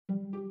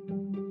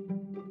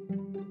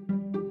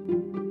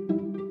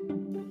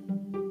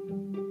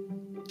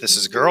This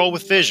is Girl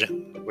with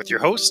Vision with your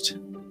host,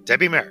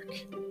 Debbie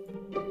Merrick.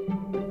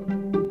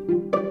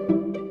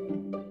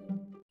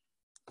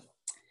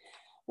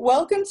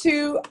 Welcome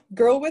to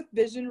Girl with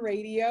Vision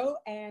Radio,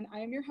 and I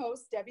am your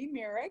host, Debbie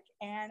Merrick,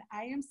 and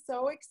I am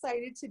so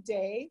excited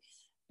today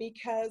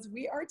because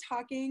we are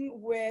talking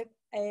with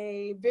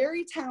a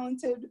very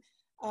talented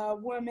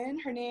woman.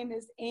 Her name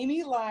is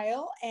Amy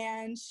Lyle,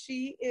 and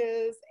she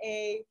is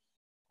a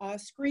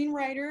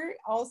screenwriter,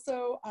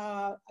 also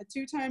a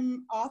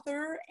two-time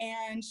author,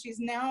 and she's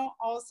now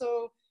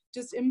also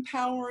just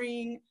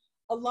empowering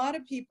a lot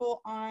of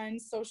people on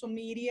social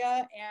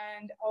media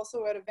and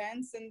also at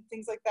events and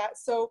things like that.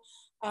 So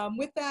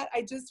with that,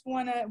 I just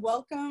want to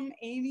welcome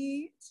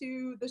Amy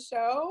to the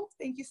show.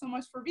 Thank you so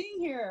much for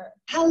being here.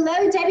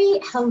 Hello, Debbie.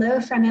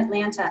 Hello from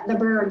Atlanta, the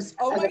burbs.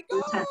 Oh my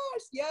gosh,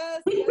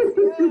 yes.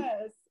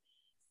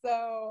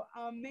 So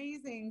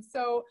amazing.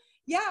 So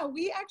yeah,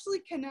 we actually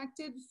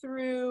connected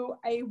through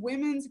a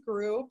women's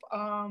group,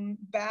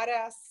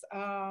 Badass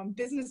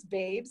Business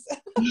Babes.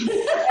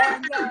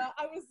 And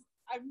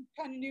I'm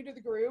kind of new to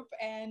the group,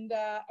 and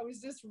I was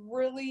just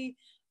really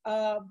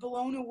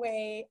blown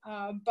away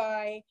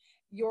by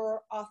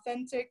your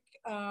authentic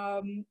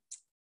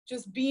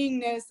just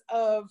beingness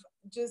of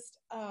just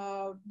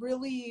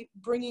really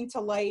bringing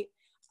to light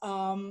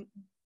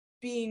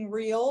being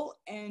real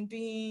and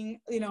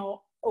being,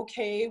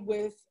 okay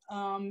with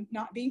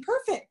not being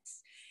perfect.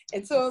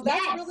 And so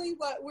that's really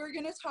what we're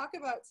going to talk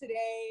about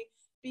today,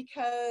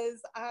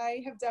 because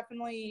I have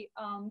definitely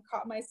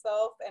caught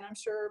myself, and I'm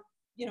sure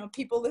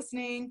people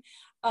listening,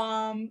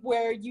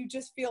 where you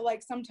just feel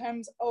like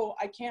sometimes,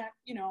 I can't,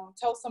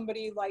 tell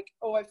somebody like,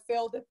 I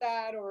failed at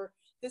that, or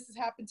this has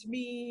happened to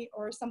me,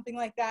 or something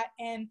like that.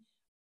 And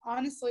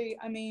honestly,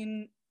 I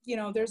mean,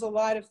 there's a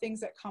lot of things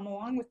that come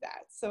along with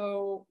that.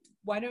 So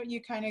why don't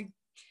you kind of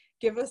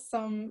give us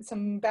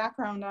some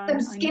background on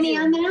some skinny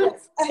on that?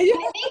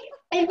 Yes.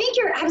 I think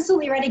you're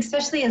absolutely right,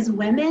 especially as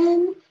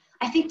women.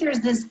 I think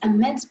there's this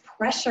immense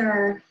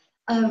pressure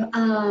of,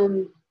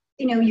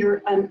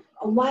 you're a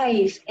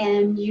wife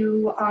and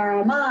you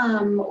are a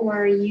mom,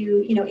 or and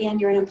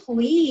you're an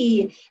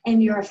employee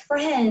and you're a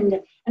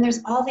friend, and there's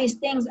all these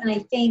things. And I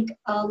think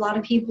a lot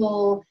of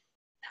people,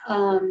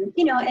 and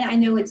I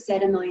know it's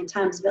said a million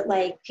times, but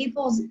like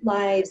people's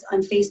lives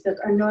on Facebook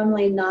are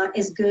normally not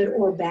as good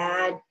or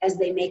bad as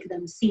they make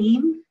them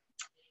seem.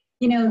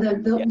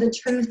 The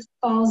truth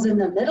falls in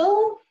the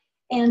middle.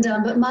 And,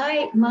 but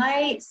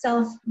my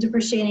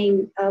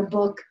self-depreciating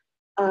book,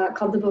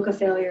 called The Book of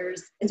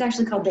Failures. It's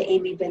actually called the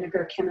Amy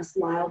Chemist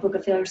Lyle Book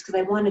of Failures, because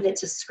I wanted it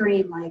to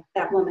scream like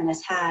that woman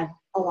has had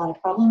a lot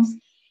of problems.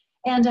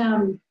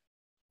 And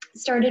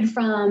started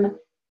from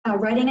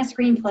writing a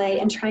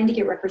screenplay and trying to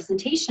get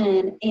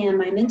representation. And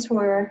my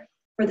mentor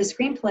for the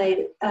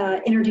screenplay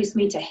introduced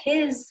me to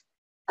his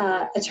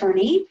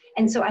attorney.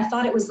 And so I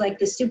thought it was like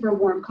this super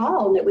warm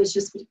call, and it was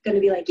just going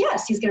to be like,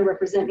 yes, he's going to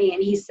represent me.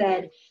 And he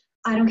said,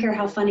 I don't care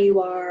how funny you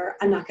are.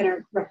 I'm not going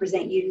to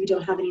represent you. You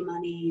don't have any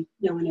money.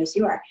 No one knows who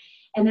you are.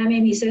 And that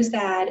made me so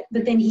sad.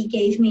 But then he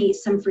gave me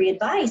some free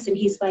advice, and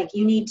he's like,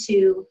 you need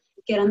to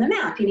get on the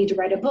map. You need to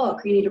write a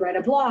book. You need to write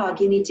a blog.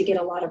 You need to get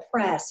a lot of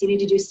press. You need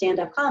to do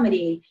stand-up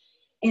comedy.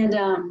 And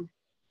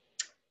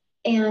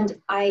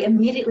I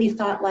immediately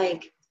thought,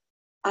 like,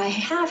 I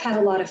have had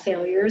a lot of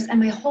failures, and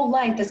my whole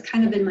life that's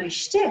kind of been my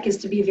shtick, is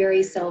to be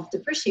very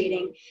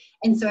self-depreciating.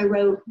 And so I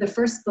wrote the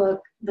first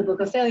book, The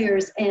Book of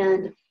Failures,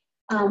 and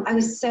I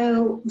was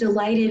so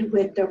delighted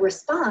with the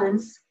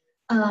response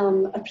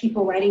of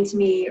people writing to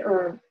me,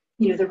 or,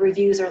 the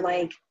reviews are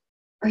like,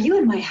 are you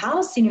in my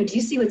house? Do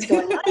you see what's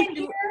going on in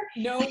here?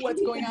 Know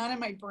what's going on in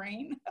my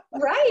brain?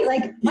 Right.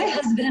 Like, my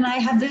husband and I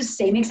have those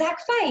same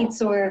exact fights,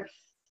 or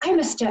I'm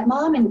a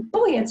stepmom and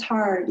boy, it's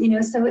hard,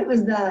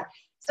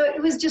 so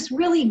it was just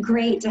really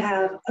great to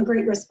have a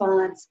great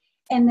response.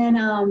 And then,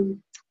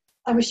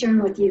 I was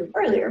sharing with you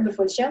earlier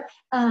before the show.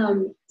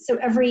 So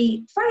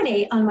every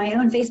Friday on my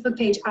own Facebook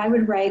page, I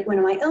would write one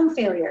of my own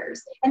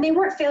failures. And they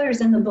weren't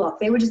failures in the book.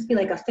 They would just be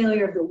like a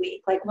failure of the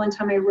week. Like one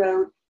time I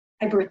wrote,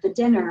 I burnt the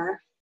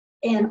dinner.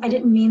 And I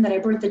didn't mean that I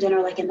burnt the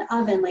dinner like in the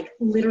oven. Like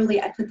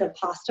literally I put the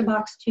pasta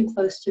box too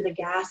close to the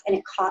gas, and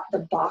it caught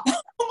the box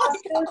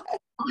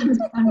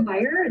on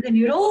fire, the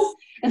noodles.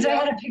 And so I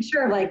had a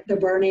picture of like the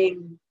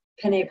burning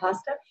penne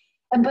pasta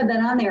and put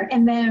that on there.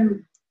 And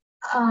then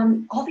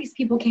all these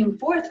people came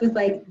forth with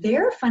like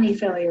their funny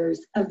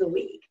failures of the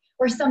week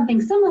or something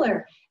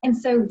similar. And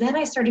so then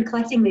I started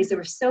collecting these that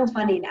were so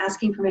funny and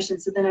asking permission.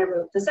 So then I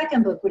wrote the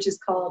second book, which is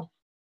called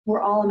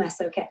We're All a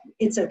Mess, Okay.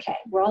 It's okay.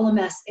 We're all a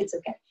mess. It's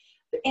okay.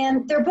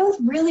 And they're both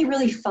really,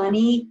 really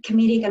funny,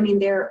 comedic. I mean,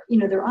 they're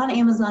on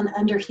Amazon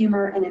under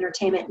humor and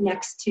entertainment,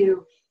 next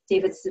to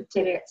David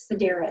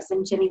Sedaris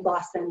and Jenny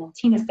Lawson and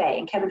Tina Fey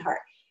and Kevin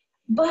Hart.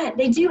 But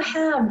they do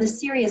have the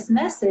serious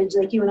message,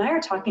 like you and I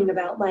are talking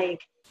about,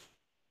 like,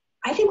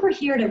 I think we're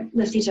here to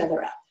lift each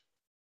other up.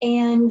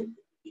 And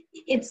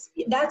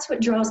that's what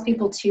draws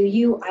people to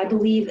you, I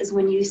believe, is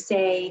when you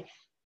say,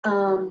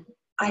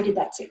 I did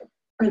that too,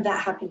 or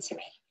that happened to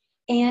me.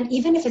 And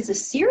even if it's a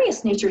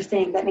serious nature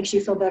thing that makes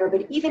you feel better,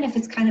 but even if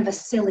it's kind of a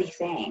silly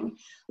thing,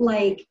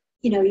 like,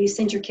 you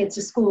send your kids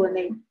to school and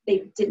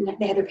they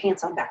had their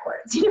pants on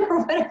backwards,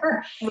 or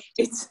whatever.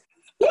 It's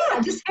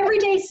just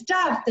everyday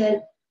stuff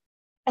that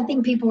I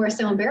think people are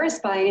so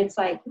embarrassed by. And it's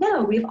like,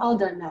 no, we've all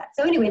done that.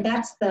 So anyway,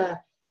 that's the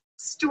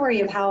story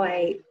of how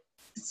I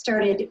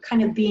started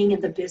kind of being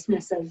in the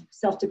business of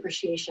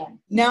self-depreciation.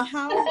 Now,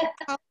 how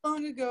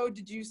long ago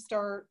did you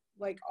start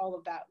like all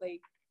of that?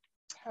 Like,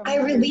 I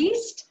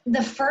released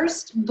the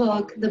first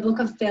book, The Book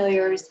of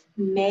Failures,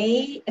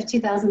 May of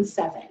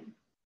 2007.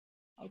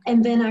 Okay.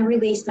 And then I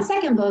released the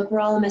second book,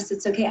 We're All a Mess,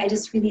 It's Okay. I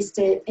just released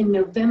it in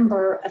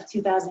November of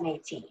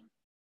 2018.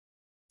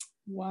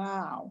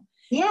 Wow.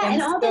 Yeah,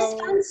 and all this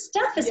fun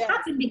stuff has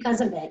happened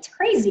because of it. It's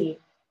crazy.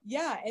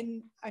 Yeah,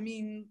 and I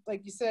mean,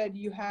 like you said,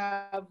 you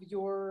have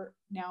your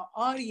now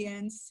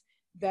audience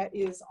that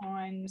is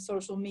on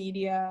social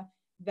media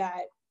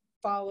that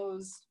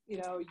follows,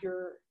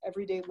 your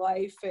everyday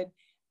life. And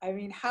I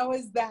mean, how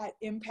has that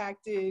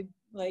impacted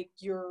like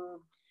your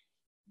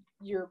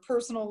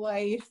personal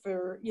life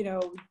or,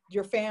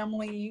 your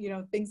family,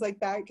 things like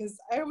that? Because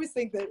I always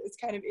think that it's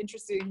kind of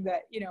interesting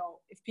that,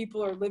 if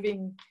people are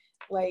living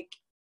like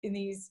in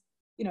these,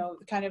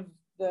 kind of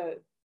the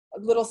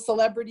little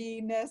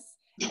celebrityness,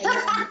 and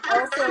then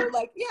also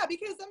like,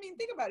 because I mean,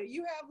 think about it.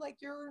 You have like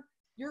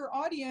your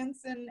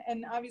audience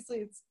and obviously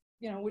it's,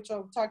 which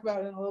I'll talk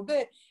about in a little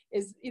bit,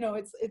 is,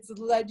 it's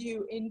led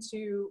you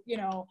into,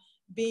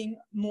 being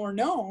more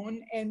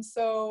known. And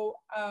so,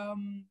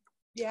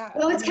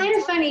 Well, it's kind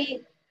of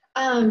funny.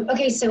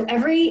 Okay, so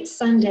every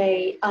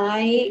Sunday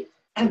I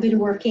have been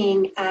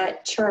working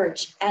at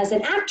church as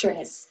an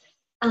actress.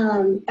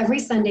 Every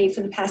Sunday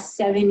for the past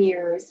 7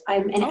 years,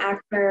 I'm an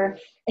actor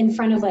in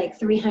front of like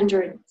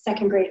 300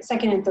 second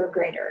and third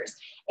graders,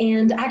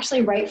 and I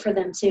actually write for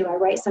them too. I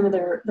write some of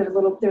their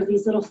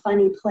these little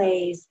funny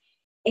plays,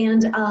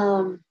 and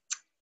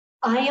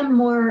I am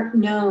more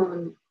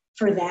known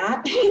for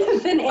that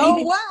than anything.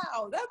 Oh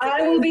wow! That's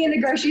I will be in the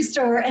grocery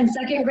store and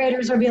second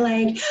graders will be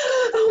like,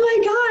 "Oh my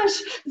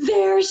gosh,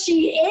 there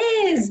she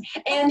is!"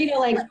 And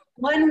like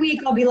 1 week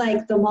I'll be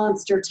like the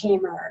monster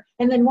tamer,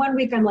 and then 1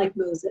 week I'm like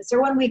Moses,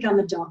 or 1 week I'm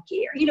a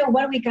donkey, or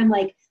 1 week I'm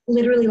like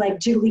literally like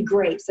Jubilee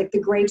grapes, like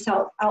the grapes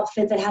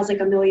outfit that has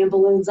like 1 million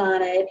balloons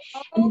on it.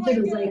 Oh and my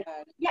God. Like,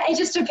 yeah, it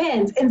just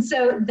depends. And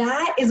so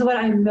that is what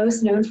I'm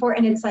most known for,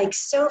 and it's like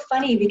so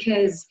funny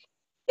because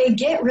they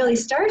get really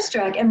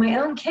starstruck, and my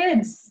own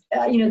kids,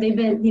 they've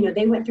been,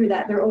 they went through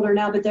that. They're older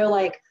now, but they're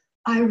like,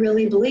 I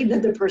really believe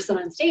that the person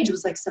on stage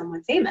was like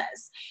someone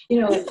famous,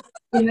 and,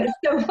 it's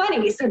so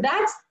funny. So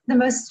that's the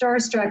most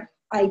starstruck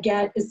I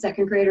get is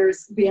second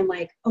graders being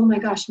like, oh my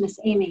gosh, Miss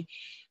Amy.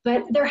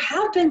 But there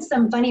have been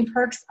some funny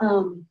perks.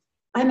 I'm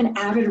an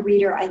avid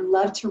reader. I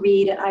love to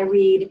read, and I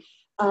read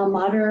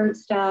modern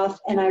stuff,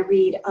 and I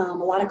read a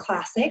lot of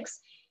classics.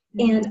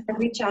 Mm-hmm. And I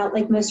reach out,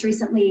 like most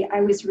recently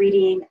I was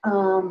reading,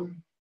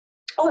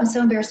 I'm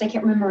so embarrassed I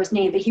can't remember his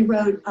name, but he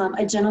wrote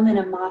A Gentleman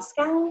in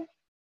Moscow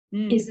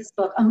is this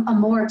book.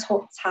 Amor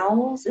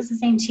Towles is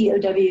his name,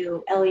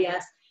 Towles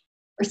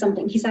or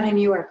something. He's out in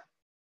New York.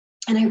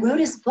 And I wrote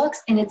his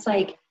books, and it's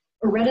like,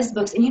 or read his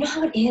books, and you know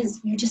how it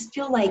is? You just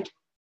feel like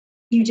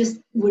you just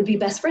would be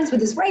best friends with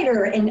this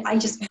writer. And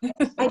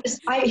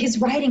his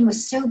writing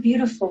was so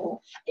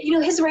beautiful.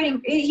 His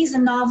writing, he's a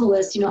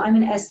novelist, I'm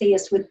an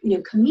essayist with,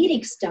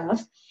 comedic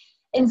stuff.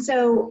 And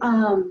so,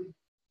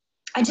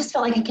 I just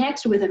felt like I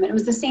connected with him. And it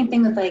was the same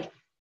thing with like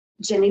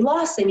Jenny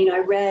Lawson. I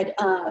read,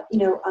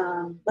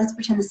 Let's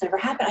Pretend This Never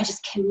Happened. I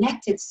just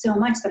connected so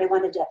much that I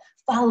wanted to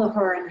follow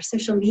her on her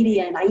social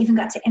media. And I even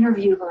got to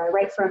interview her. I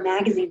write for a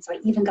magazine, so I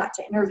even got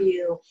to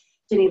interview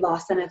Jenny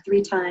Lawson, a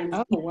 3 times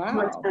New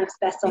York Times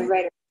bestselling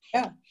writer.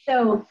 Yeah.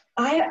 So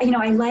I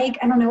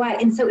don't know why.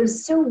 And so it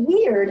was so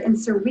weird and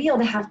surreal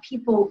to have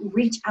people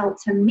reach out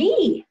to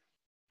me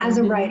as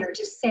a writer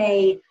to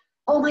say,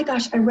 oh my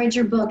gosh, I read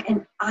your book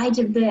and I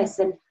did this,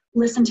 and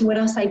listen to what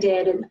else I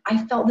did, and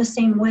I felt the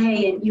same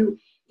way, and you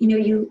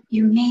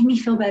made me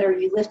feel better,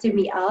 you lifted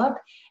me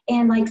up.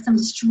 And like some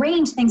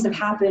strange things have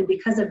happened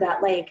because of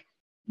that. Like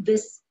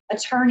this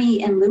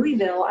attorney in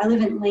Louisville, I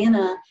live in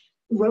Atlanta,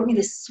 wrote me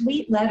this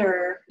sweet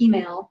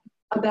email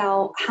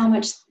about how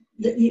much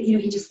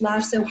he just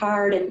laughed so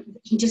hard, and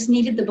he just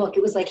needed the book.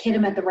 It was like hit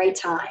him at the right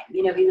time.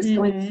 He was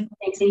going through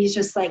things, and he's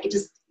just like, it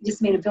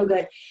just made him feel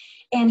good.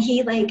 And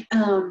he like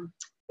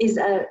is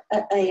a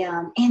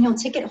annual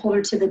ticket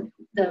holder to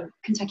the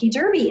Kentucky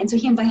Derby. And so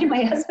he invited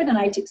my husband and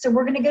I to, so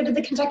we're going to go to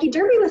the Kentucky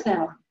Derby with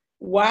him.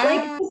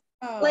 Wow.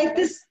 Like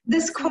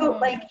this quote,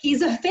 like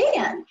he's a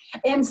fan.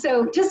 And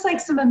so just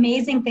like some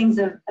amazing things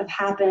have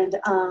happened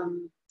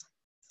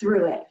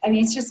through it. I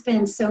mean, it's just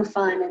been so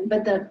fun.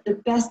 But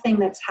the best thing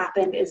that's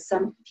happened is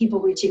some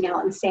people reaching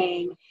out and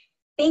saying,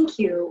 thank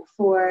you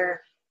for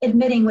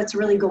admitting what's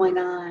really going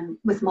on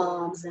with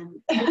moms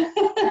and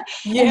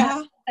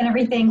and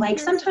everything. Like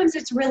sometimes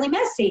it's really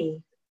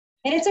messy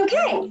and it's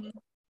okay.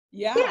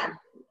 Yeah,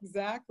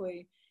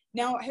 exactly.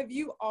 Now, have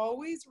you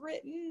always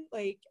written?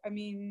 Like, I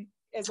mean,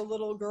 as a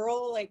little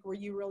girl, like, were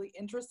you really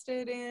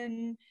interested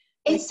in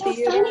It's so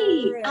theater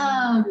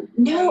funny.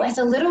 No, as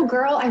a little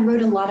girl, I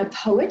wrote a lot of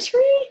poetry.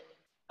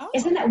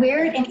 Isn't that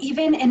weird? And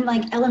even in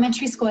like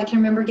elementary school, I can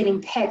remember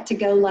getting picked to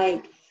go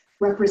like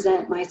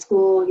represent my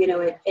school, you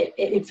know,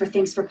 for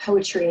things for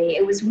poetry.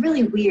 It was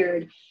really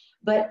weird.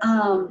 But,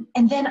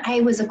 and then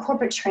I was a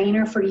corporate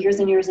trainer for years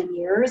and years and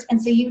years.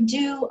 And so you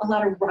do a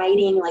lot of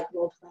writing, like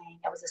role playing.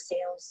 I was a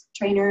sales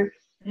trainer,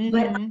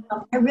 but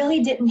I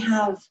really didn't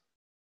have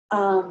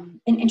an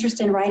interest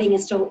in writing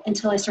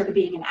until I started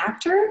being an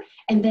actor.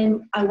 And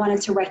then I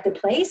wanted to write the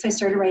play. So I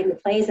started writing the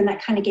plays, and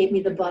that kind of gave me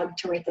the bug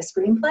to write the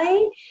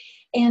screenplay.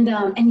 And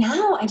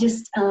now I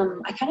just,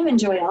 I kind of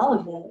enjoy all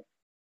of it.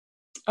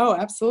 Oh,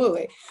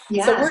 absolutely.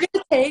 Yeah. So we're going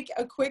to take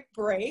a quick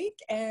break,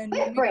 and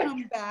when we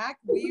come back,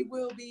 we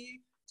will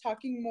be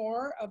talking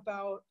more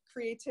about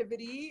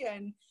creativity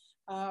and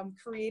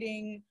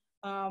creating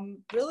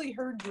really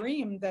her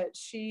dream that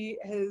she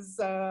is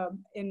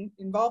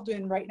involved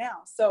in right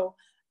now. So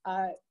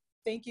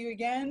thank you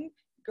again,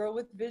 Girl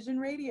with Vision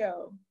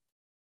Radio.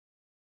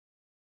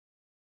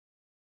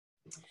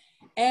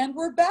 And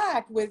we're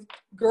back with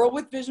Girl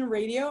with Vision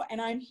Radio,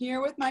 and I'm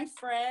here with my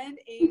friend,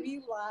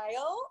 Amy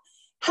Lyle.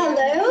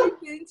 Hello.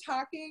 We've been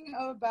talking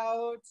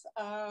about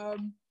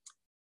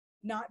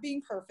not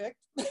being perfect.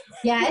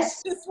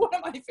 Yes. It's one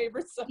of my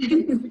favorite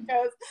subjects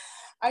because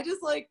I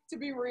just like to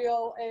be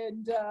real,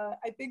 and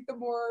I think the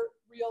more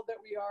real that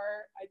we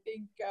are, I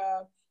think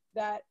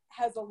that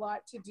has a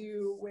lot to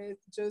do with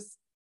just,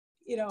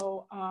 you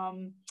know,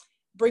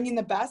 bringing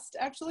the best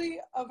actually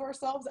of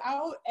ourselves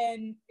out.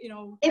 And, you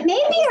know, it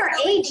may be our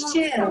age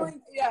too.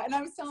 And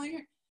I was telling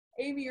her,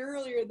 Amy,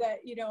 earlier that,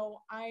 you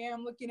know, I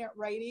am looking at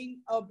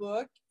writing a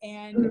book,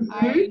 and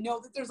I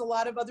know that there's a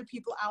lot of other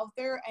people out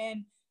there,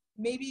 and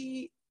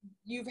maybe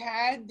you've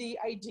had the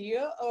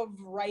idea of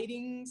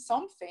writing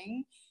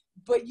something,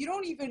 but you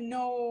don't even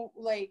know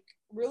like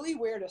really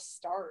where to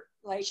start,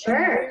 like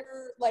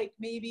where like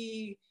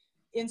maybe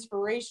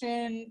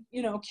inspiration,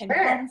 you know, can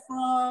come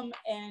from,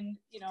 and,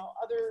 you know,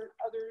 other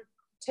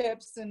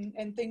tips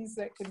and things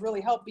that could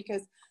really help,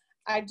 because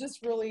I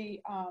just really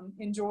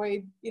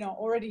enjoyed, you know,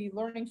 already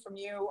learning from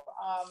you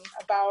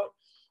about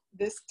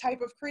this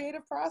type of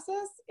creative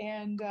process.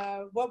 And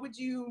what would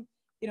you,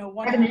 you know,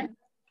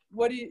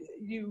 what do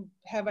you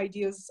have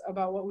ideas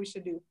about what we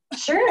should do?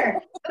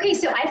 Sure. Okay,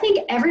 so I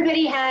think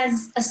everybody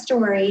has a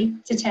story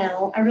to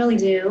tell. I really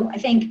do. I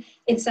think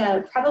it's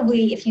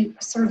probably, if you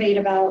surveyed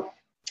about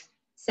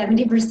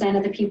 70%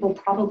 of the people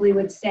probably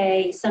would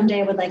say,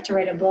 someday I would like to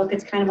write a book.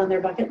 It's kind of on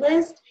their bucket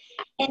list.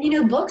 And, you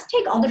know, books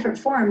take all different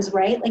forms,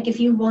 right? Like if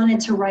you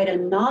wanted to write a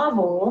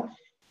novel,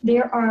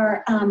 there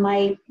are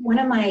one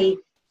of my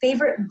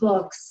favorite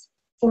books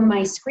for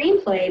my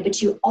screenplay,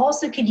 but you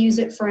also could use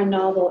it for a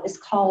novel, is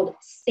called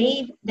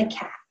Save the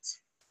Cat.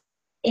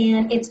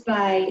 And it's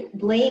by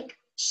Blake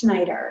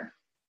Schneider.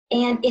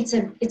 And it's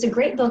a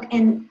great book,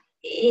 and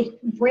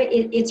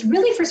it's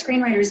really for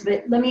screenwriters,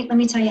 but let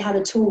me tell you how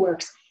the tool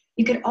works.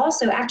 You could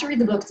also, after you read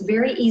the book, it's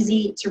very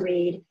easy to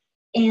read,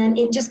 and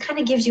it just kind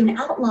of gives you an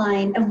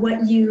outline of what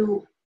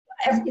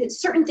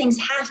certain things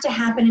have to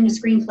happen in a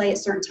screenplay at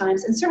certain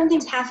times, and certain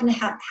things have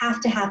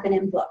to happen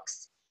in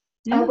books.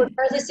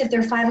 Regardless if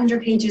they're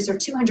 500 pages or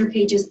 200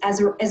 pages,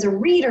 as a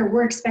reader,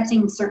 we're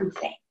expecting a certain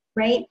thing,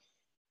 right?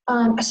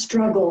 A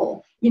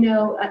struggle,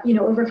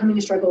 overcoming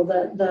a struggle,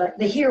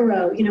 the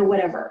hero,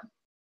 whatever,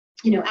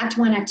 act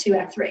 1, act 2,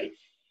 act 3.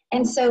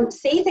 And so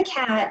Save the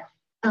Cat,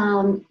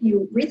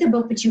 you read the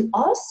book, but you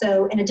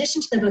also, in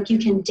addition to the book, you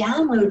can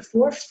download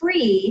for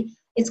free.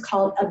 It's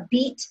called a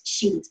beat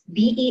sheet,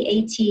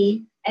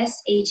 BEATSHEET.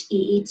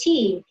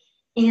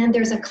 And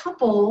there's a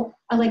couple,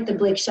 I like the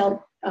Blake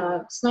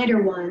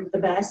Snyder one the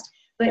best,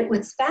 but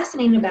what's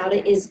fascinating about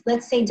it is,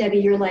 let's say, Debbie,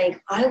 you're like,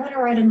 I want to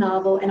write a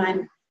novel, and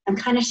I'm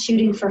kind of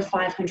shooting for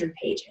 500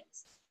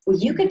 pages. Well,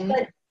 you could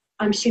put,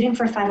 I'm shooting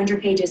for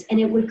 500 pages, and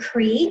it would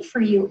create for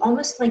you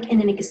almost like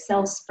in an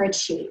Excel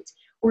spreadsheet,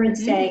 where it'd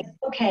say,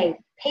 okay,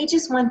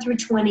 pages 1 through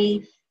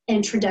 20,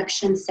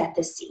 introduction, set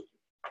the scene.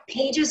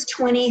 Pages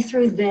 20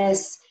 through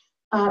this,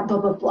 blah,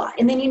 blah, blah.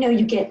 And then,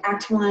 you get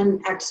act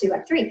 1, act 2,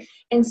 act 3.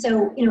 And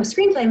so,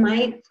 screenplay,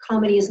 my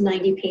comedy is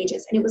 90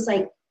 pages. And it was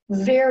like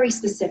very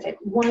specific,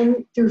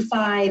 1 through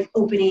 5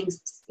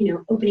 openings,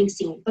 opening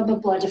scene, blah, blah,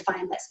 blah,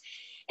 define this.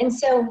 And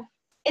so,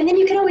 and then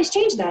you can always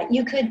change that.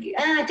 You could,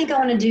 I think I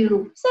want to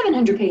do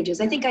 700 pages.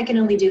 I think I can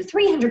only do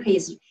 300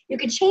 pages. You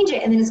could change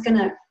it, and then it's going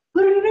to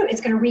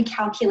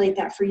recalculate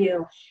that for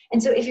you.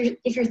 And so if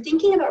you're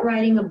thinking about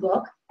writing a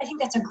book, I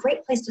think that's a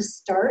great place to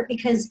start,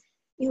 because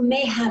you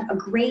may have a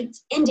great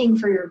ending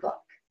for your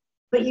book,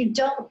 but you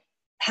don't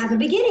have a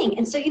beginning.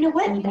 And so, you know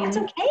what? That's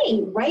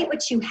okay. Write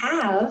what you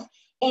have,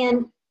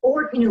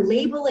 or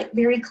label it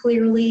very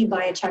clearly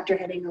by a chapter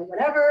heading or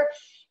whatever.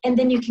 And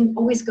then you can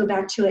always go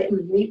back to it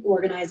and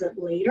reorganize it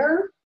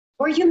later.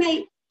 Or you may,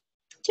 do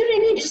you know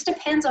what I mean? It just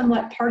depends on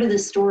what part of the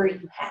story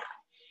you have.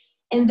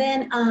 And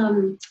then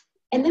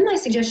my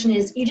suggestion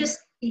is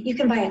you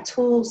can buy a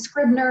tool,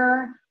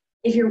 Scrivener,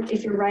 if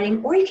you're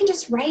writing, or you can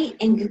just write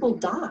in Google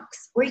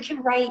Docs, or you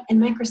can write in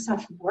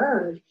Microsoft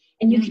Word,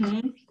 and you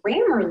can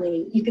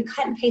Grammarly. You could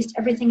cut and paste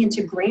everything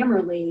into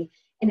Grammarly,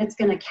 and it's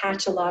going to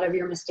catch a lot of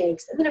your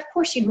mistakes. And then, of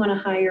course, you'd want to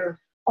hire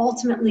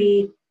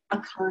ultimately a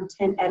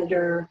content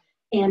editor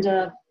and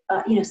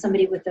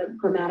somebody with a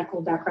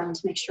grammatical background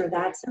to make sure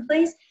that's in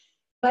place.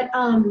 But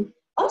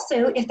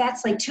also, if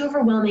that's like too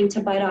overwhelming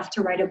to bite off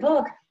to write a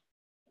book,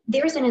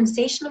 there's an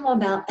insatiable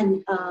amount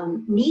and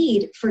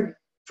need for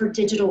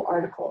digital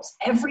articles.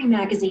 Every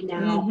magazine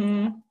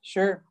now.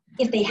 Sure.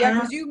 If they have,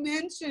 because you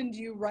mentioned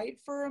you write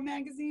for a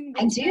magazine.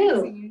 I do.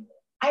 Magazine?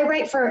 I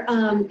write for,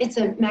 it's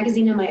a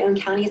magazine in my own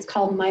county. It's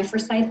called My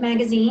Forsyth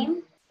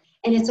Magazine.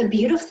 And it's a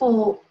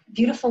beautiful,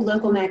 beautiful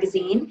local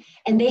magazine.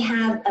 And they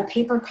have a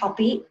paper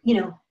copy,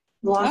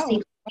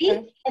 glossy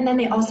copy. And then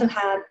they also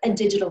have a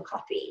digital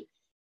copy.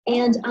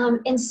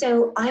 And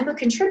so I'm a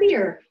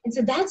contributor. And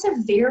so that's a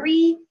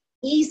very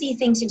easy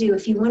thing to do.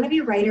 If you want to be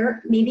a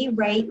writer, maybe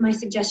write, my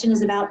suggestion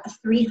is about a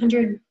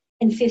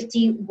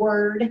 350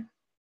 word,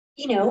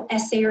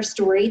 essay or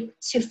story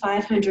to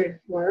 500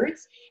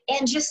 words,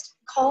 and just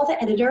call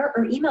the editor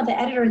or email the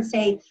editor and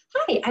say,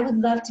 hi, I would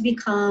love to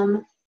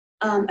become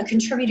a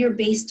contributor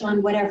based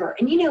on whatever.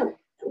 And,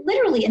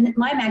 literally in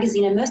my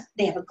magazine, and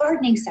they have a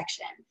gardening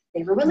section,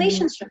 they have a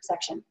relationship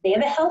section, they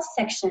have a health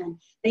section,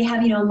 they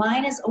have,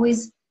 mine is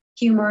always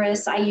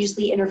humorous. I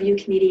usually interview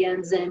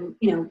comedians and,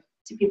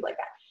 to people like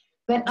that.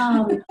 But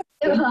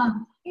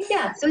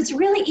so it's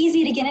really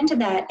easy to get into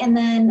that. And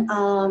then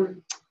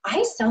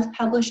I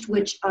self-published,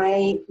 which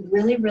I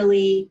really,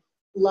 really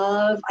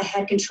love. I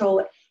had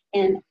control.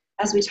 And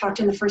as we talked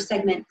in the first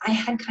segment, I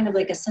had kind of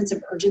like a sense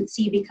of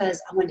urgency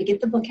because I wanted to get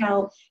the book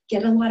out,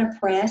 get a lot of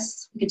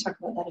press. We can talk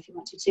about that if you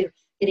want to too.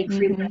 Getting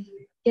free press,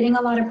 getting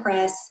a lot of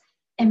press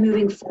and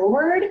moving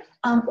forward.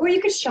 Or you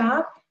could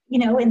shop,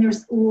 and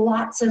there's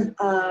lots of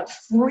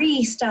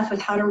free stuff of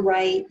how to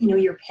write,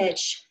 your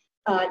pitch.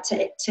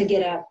 To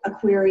get a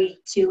query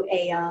to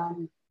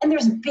and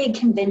there's big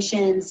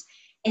conventions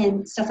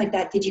and stuff like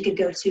that you could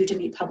go to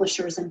meet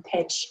publishers and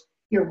pitch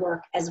your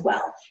work as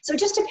well. So it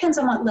just depends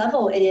on what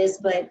level it is,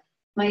 but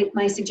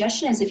my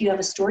suggestion is if you have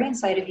a story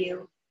inside of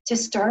you, to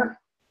start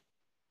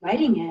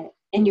writing it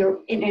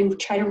and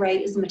try to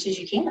write as much as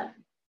you can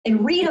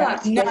and read a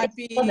lot. Not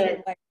be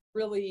like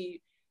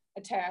really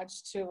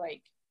attached to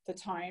like the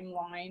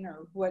timeline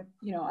or what,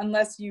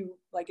 unless you,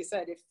 like I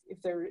said,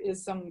 if there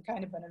is some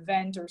kind of an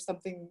event or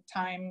something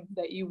time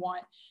that you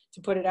want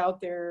to put it out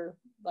there,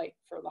 like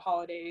for the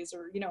holidays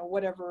or,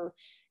 whatever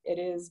it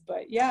is.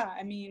 But yeah,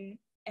 I mean,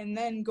 and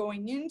then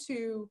going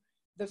into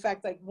the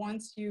fact, like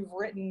once you've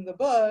written the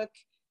book,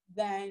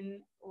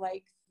 then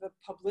like the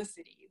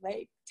publicity,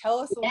 like tell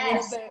us a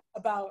little bit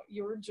about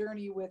your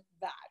journey with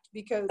that,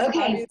 because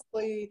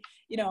obviously,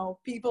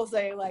 people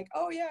say like,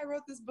 oh yeah, I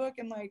wrote this book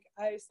and like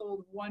I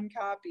sold one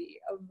copy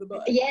of the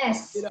book.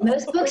 Yes,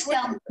 most books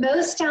sell,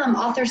 most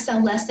authors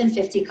sell less than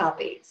 50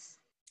 copies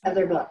of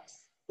their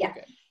books. Yeah.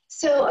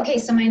 Okay.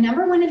 So my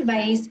number one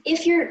advice,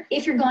 if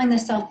you're going the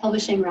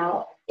self-publishing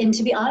route, and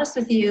to be honest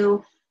with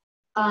you,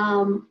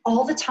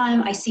 all the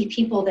time I see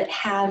people that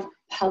have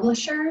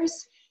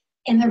publishers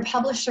and their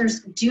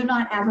publishers do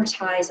not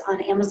advertise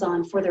on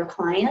Amazon for their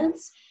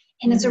clients.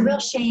 And it's a real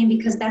shame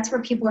because that's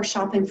where people are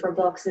shopping for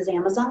books, is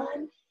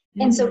Amazon.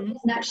 And so in a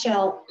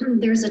nutshell,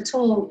 there's a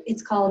tool,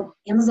 it's called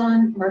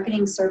Amazon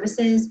Marketing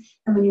Services.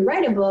 And when you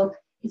write a book,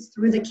 it's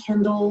through the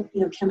Kindle,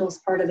 Kindle's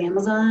part of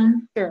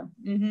Amazon. Sure.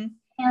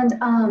 And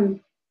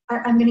I'm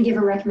going to give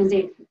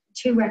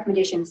two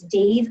recommendations.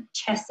 Dave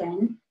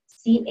Chesson,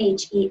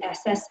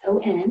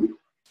 Chesson,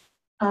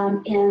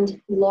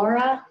 and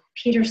Laura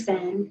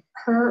Peterson,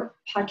 her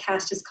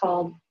podcast is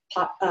called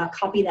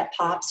Copy That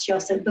Pops. She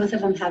also, both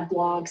of them have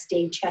blogs,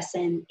 Dave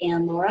Chesson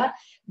and Laura.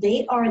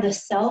 They are the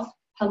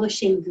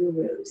self-publishing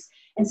gurus.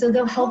 And so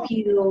they'll help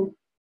you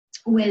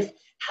with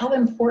how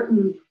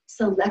important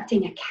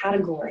selecting a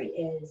category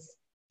is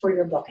for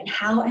your book and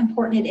how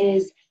important it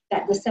is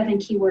that the 7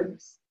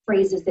 keywords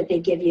phrases that they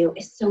give you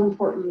is so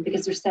important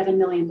because there's 7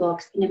 million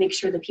books, and to make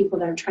sure the people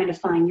that are trying to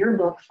find your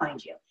book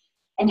find you,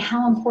 and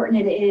how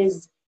important it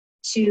is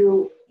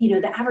to,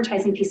 the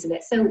advertising piece of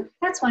it. So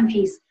that's one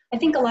piece. I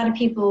think a lot of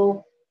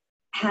people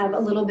have a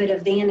little bit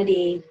of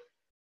vanity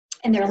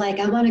and they're like,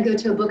 I want to go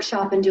to a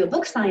bookshop and do a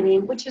book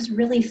signing, which is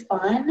really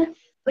fun,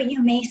 but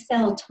you may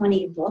sell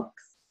 20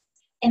 books.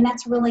 And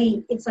that's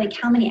really, it's like,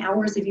 how many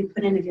hours have you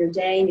put in of your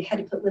day, and you had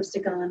to put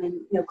lipstick on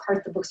and,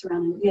 cart the books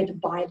around, and you had to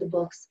buy the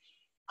books,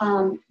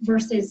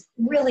 versus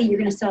really you're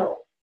going to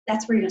sell,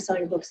 that's where you're going to sell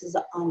your books, is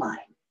online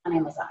on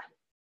Amazon.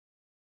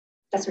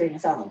 That's where you're going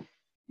to sell them.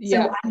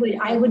 Yeah. So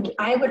I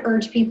would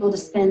urge people to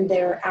spend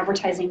their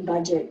advertising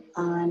budget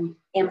on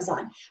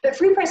Amazon. But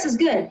free press is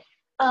good.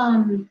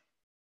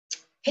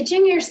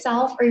 Pitching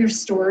yourself or your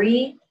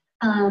story,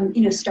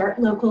 start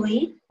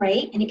locally,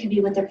 right? And it could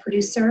be with a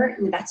producer,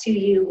 and that's who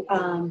you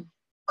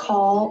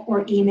call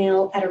or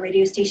email at a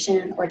radio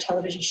station or a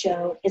television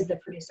show, is the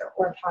producer,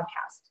 or a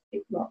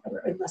podcast, well,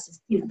 unless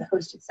it's the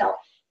host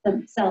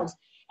themselves.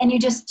 And you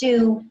just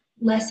do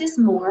less is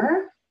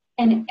more.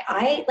 And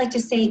I like to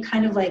say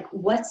kind of like,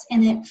 what's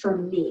in it for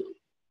me?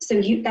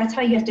 So that's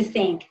how you have to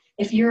think.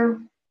 If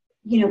you're,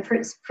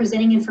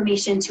 presenting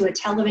information to a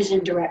television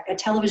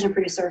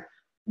producer,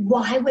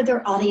 why would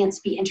their audience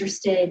be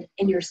interested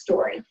in your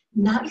story?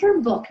 Not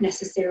your book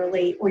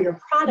necessarily or your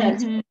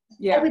product. Mm-hmm.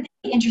 Yeah. Why would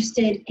they be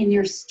interested in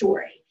your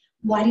story?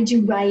 Why did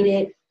you write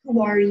it?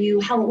 Who are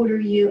you? How old are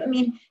you? I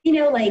mean,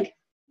 like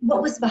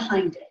what was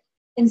behind it?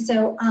 And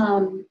so,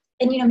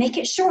 make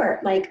it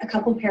short, like a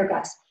couple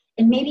paragraphs,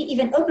 and maybe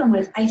even open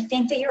with, I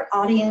think that your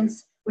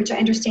audience, which I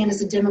understand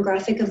is a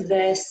demographic of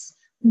this,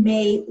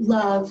 may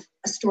love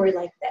a story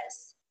like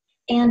this.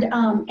 And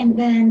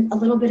then a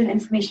little bit of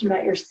information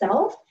about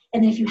yourself.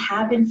 And then if you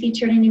have been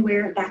featured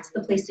anywhere, that's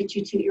the place that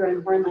you toot your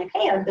own horn, like,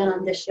 hey, I've been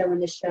on this show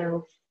and this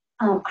show.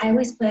 I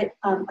always put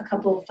a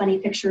couple of funny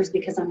pictures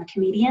because I'm a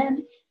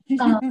comedian.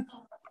 But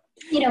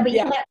you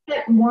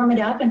can warm it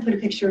up and put a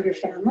picture of your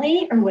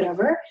family or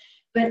whatever.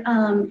 But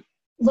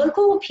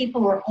local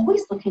people are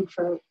always looking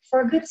for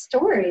a good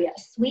story, a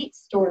sweet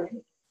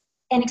story.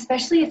 And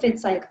especially if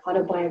it's like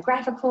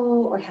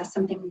autobiographical or has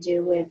something to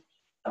do with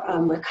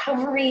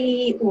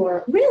recovery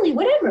or really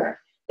whatever,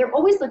 they're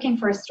always looking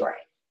for a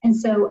story. And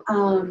so,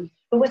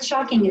 but what's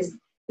shocking is,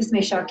 this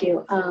may shock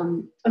you.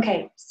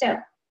 Okay, so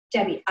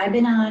Debbie, I've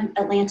been on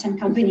Atlanta and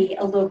Company,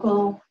 a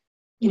local,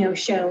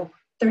 show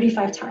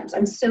 35 times.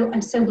 I'm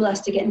so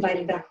blessed to get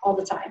invited back all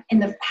the time.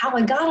 And how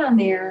I got on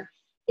there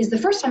is the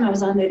first time I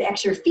was on there, they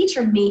actually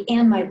featured me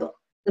and my book,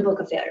 The Book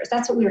of Failures.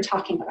 That's what we were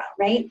talking about,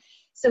 right?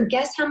 So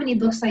guess how many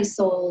books I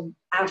sold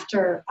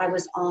after I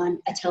was on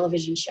a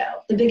television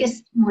show, the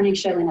biggest morning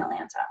show in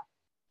Atlanta?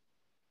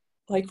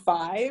 Like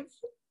 5?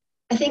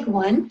 I think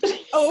 1.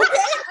 Oh, okay.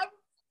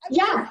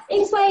 Yeah,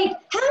 it's like,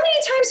 how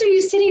many times are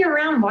you sitting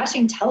around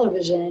watching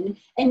television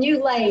and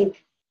you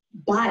like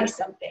buy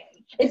something?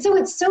 And so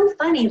it's so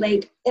funny,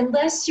 like,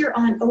 unless you're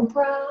on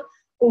Oprah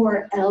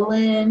or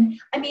Ellen,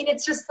 I mean,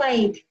 it's just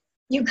like,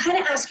 you kind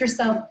of ask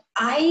yourself,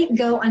 I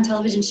go on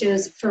television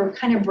shows for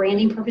kind of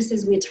branding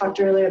purposes. We had talked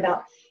earlier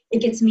about,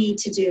 it gets me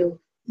to do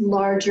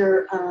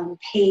larger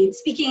paid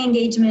speaking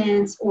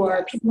engagements,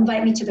 or people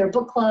invite me to their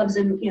book clubs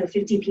and,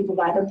 50 people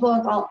buy the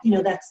book.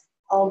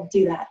 I'll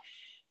do that.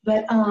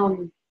 But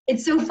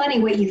it's so funny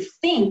what you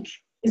think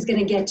is going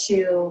to get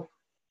you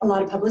a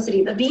lot of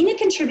publicity. But being a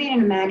contributor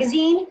in a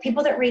magazine,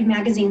 people that read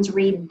magazines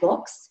read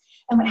books.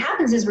 And what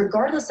happens is,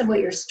 regardless of what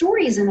your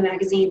story is in the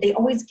magazine, they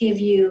always give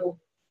you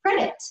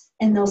credit.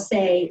 And they'll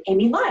say,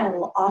 Amy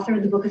Lyle, author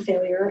of The Book of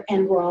Failure,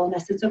 and We're All a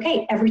Mess, It's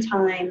Okay, every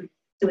time.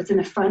 So it's in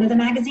the front of the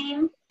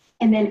magazine.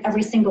 And then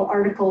every single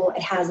article,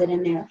 it has it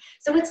in there.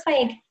 So it's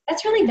like,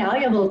 that's really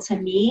valuable to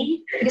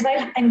me, because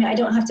I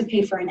don't have to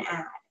pay for an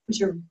ad,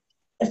 which are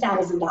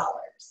 $1,000.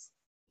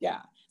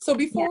 Yeah. So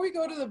before we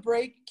go to the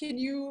break, can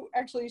you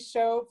actually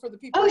show for the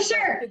people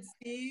sure. that can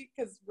see?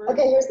 Because we're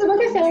here's the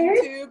Book of Failure.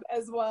 YouTube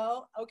as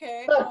well.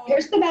 Okay. Look,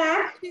 here's the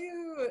back.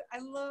 Cute. I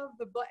love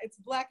it's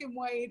black and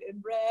white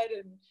and red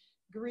and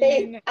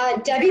green.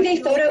 Debbie,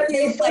 they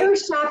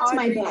photoshopped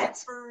my butt.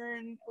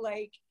 Hepburn,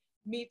 like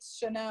meets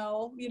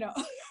Chanel,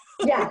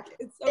 Yeah.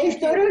 It's so they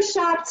cute.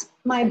 Photoshopped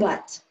my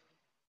butt.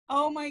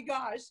 Oh my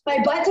gosh.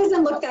 My butt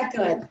doesn't look that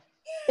good.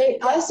 They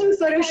also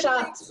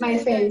photoshopped my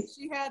face.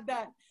 She had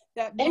that.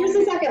 And here's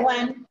the second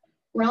one.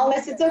 We're All a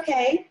Mess, It's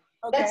Okay.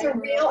 That's a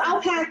real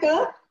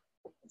alpaca.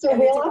 It's a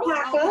real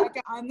alpaca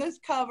on this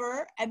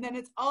cover, and then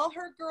it's all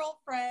her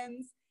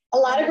girlfriends. A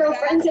lot of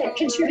girlfriends that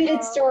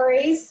contributed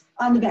stories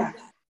on the back.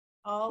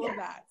 All of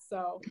that.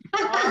 So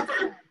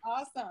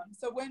awesome.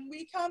 So when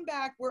we come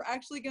back, we're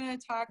actually going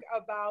to talk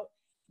about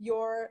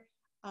your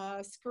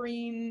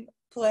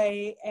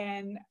screenplay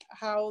and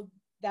how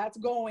that's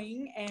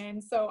going.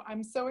 And so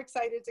I'm so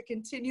excited to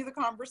continue the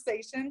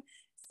conversation.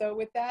 So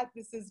with that,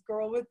 this is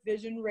Girl with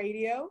Vision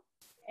Radio,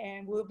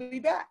 and we'll be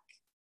back.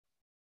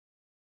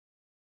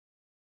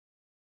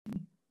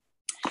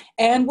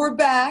 And we're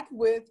back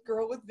with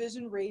Girl with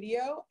Vision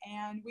Radio,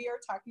 and we are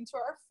talking to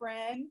our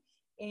friend,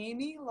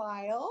 Amy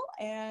Lyle,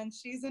 and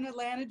she's in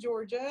Atlanta,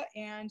 Georgia,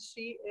 and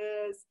she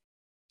is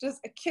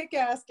just a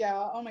kick-ass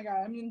gal. Oh my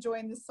God, I'm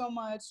enjoying this so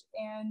much.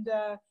 And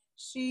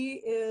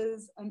she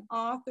is an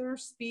author,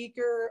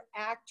 speaker,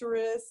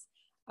 actress,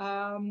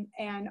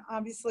 and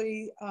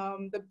obviously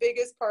the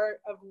biggest part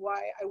of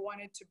why I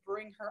wanted to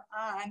bring her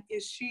on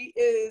is she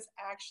is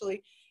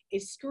actually a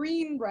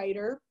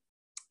screenwriter,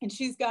 and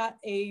she's got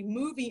a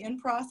movie in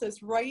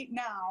process right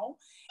now.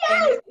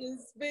 And it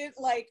has been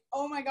like,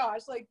 oh my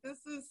gosh, like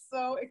this is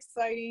so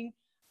exciting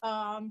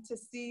to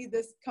see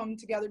this come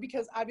together,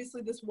 because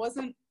obviously this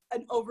wasn't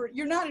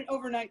you're not an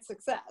overnight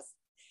success.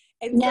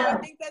 And so I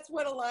think that's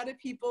what a lot of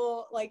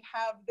people like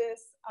have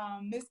this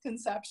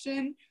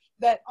misconception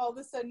that all of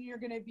a sudden you're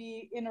going to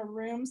be in a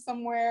room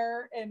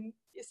somewhere and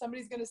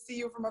somebody's going to see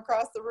you from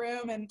across the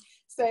room and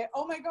say,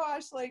 oh my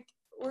gosh, like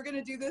we're going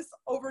to do this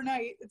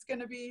overnight. It's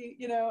going to be,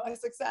 a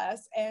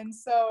success. And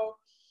so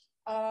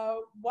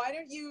why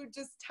don't you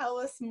just tell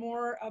us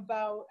more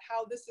about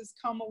how this has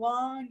come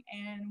along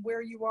and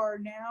where you are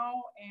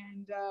now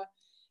and,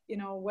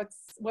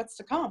 what's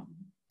to come?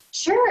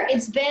 Sure.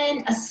 It's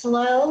been a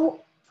slow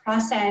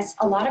process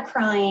a lot of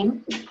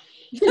crying,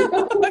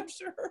 I'm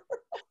sure.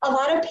 a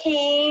lot of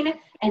pain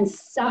and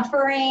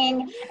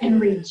suffering and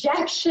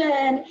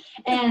rejection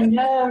and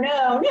no.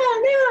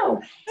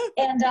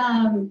 And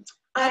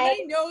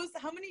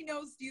How many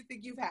no's do you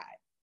think you've had?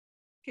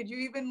 Could you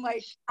even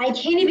like? I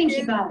can't even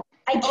keep up.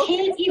 I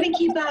can't even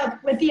keep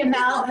up with the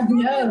amount of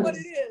no's. What it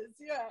is,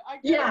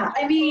 yeah.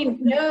 I mean,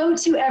 no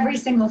to every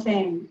single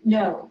thing.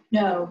 No.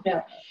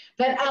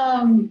 But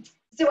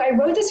so I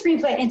wrote the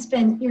screenplay, and it's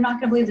been, you're not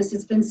going to believe this,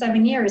 it's been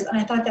 7 years, and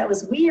I thought that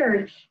was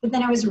weird. But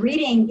then I was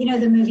reading, you know,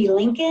 the movie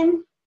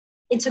Lincoln.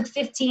 It took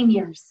 15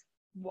 years.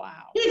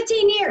 Wow.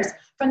 15 years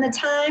from the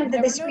time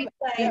that the screenplay.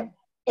 Yeah.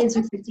 It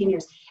took 15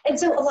 years. And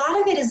so a lot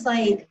of it is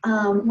like,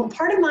 well,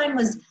 part of mine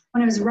was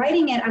when I was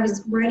writing it, I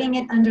was writing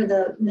it under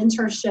the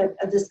mentorship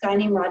of this guy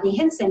named Rodney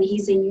Henson.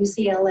 He's a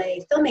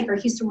UCLA filmmaker.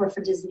 He used to work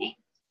for Disney.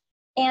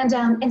 And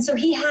so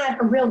he had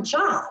a real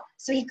job.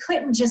 So he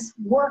couldn't just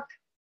work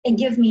and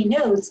give me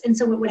notes. And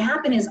so what would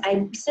happen is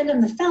I'd send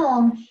him the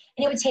film,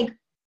 and it would take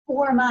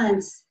 4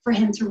 months for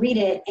him to read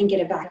it and get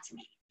it back to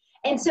me.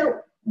 And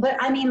so, but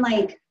I mean,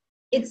 like,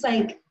 it's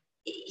like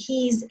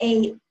he's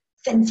a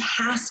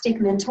fantastic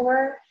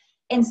mentor.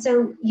 And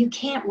so you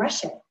can't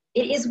rush it.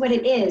 It is what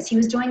it is. He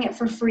was doing it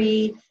for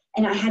free,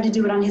 and I had to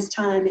do it on his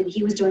time, and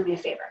he was doing me a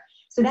favor.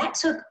 So that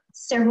took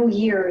several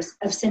years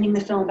of sending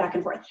the film back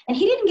and forth. And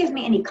he didn't give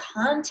me any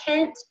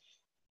content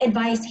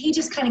advice. He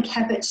just kind of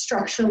kept it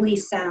structurally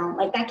sound.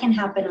 Like, that can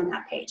happen on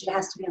that page. It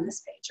has to be on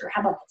this page, or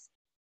how about this?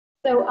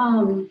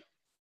 So,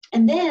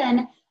 and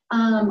then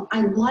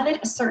I wanted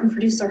a certain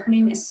producer. Her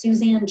name is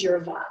Suzanne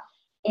Gerva,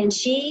 and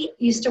she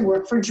used to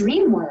work for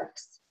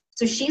DreamWorks.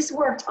 So she's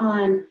worked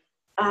on,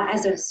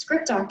 as a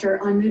script doctor,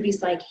 on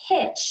movies like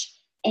Hitch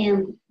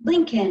and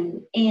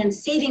Lincoln and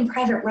Saving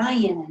Private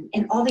Ryan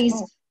and all these.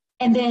 Oh.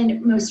 And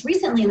then most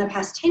recently, in the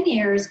past 10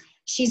 years,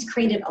 she's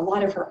created a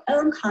lot of her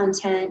own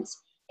content,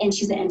 and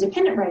she's an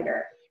independent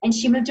writer. And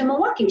she moved to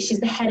Milwaukee. She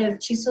used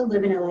to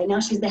live in LA. Now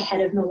she's the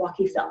head of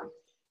Milwaukee Film.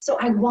 So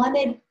I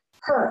wanted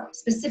her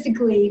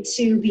specifically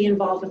to be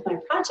involved with my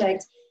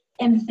project.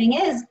 And the thing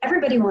is,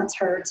 everybody wants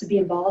her to be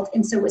involved.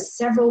 And so it was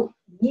several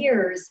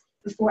years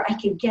before I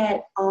could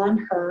get on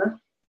her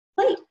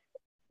plate.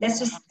 That's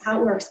just how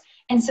it works.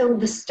 And so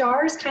the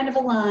stars kind of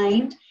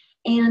aligned.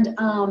 And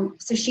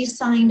so she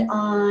signed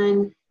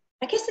on,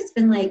 I guess it's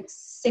been like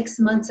 6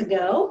 months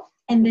ago.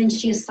 And then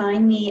she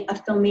assigned me a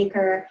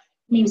filmmaker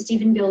named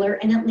Stephen Bueller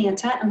in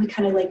Atlanta. And we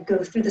kind of like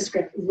go through the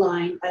script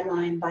line by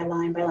line by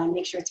line by line,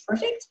 make sure it's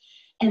perfect.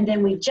 And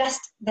then we just,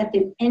 at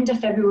the end of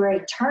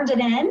February, turned it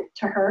in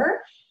to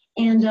her.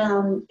 And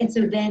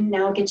so then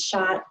now it gets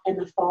shot in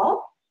the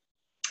fall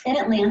in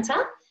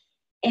Atlanta.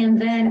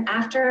 And then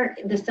after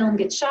the film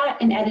gets shot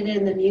and edited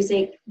and the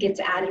music gets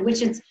added,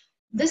 which is,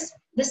 this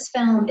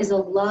film is a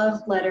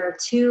love letter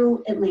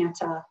to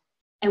Atlanta.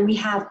 And we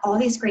have all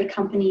these great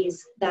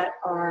companies that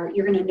are,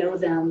 you're going to know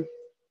them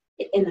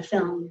in the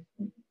film,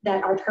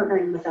 that are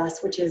partnering with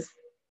us, which is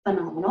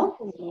phenomenal.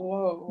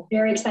 Whoa.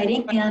 Very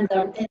exciting. And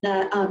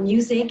the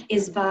music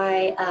is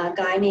by a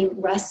guy named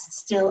Russ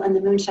Still and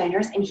the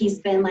Moonshiners. And he's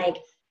been like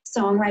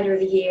Songwriter of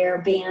the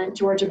Year,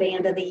 Georgia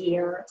Band of the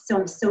Year. So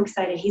I'm so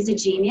excited. He's a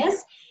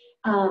genius.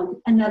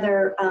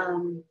 Another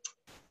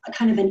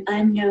kind of an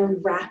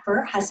unknown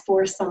rapper has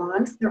 4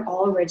 songs. They're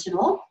all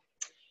original.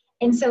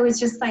 And so it's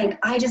just like,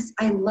 I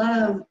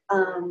love,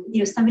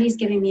 somebody's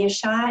giving me a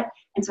shot.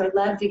 And so I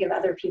love to give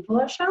other people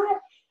a shot.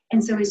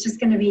 And so it's just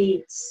going to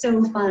be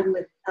so fun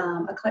with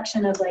a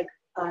collection of like,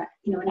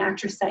 an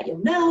actress that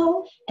you'll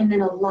know, and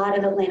then a lot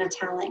of Atlanta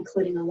talent,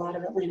 including a lot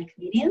of Atlanta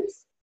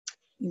comedians.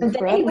 But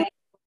then anyway,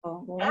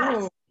 yeah,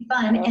 it's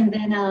fun.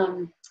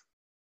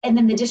 And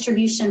then the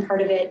distribution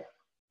part of it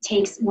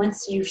takes,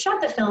 once you've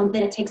shot the film,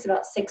 then it takes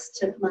about 6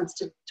 months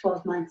to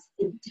 12 months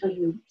until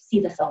you see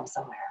the film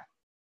somewhere.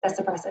 That's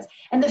the process.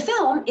 And the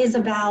film is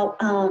about,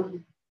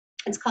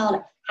 it's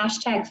called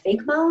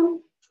 #FakeMom.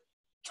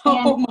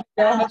 Oh my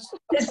gosh.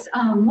 This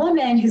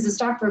woman who's a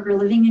stockbroker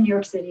living in New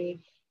York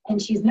City,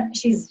 and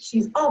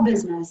she's all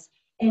business,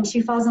 and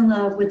she falls in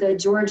love with a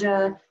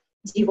Georgia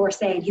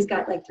divorcee, and he's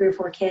got like 3 or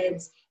 4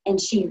 kids, and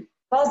she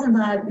falls in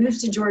love,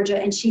 moves to Georgia,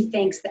 and she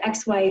thinks the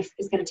ex-wife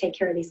is going to take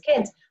care of these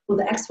kids. Well,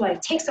 the ex-wife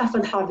takes off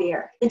with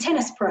Javier, the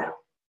tennis pro,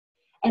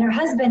 and her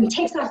husband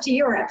takes off to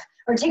Europe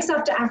or takes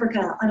off to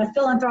Africa on a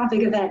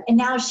philanthropic event, and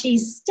now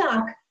she's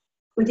stuck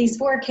with these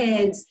 4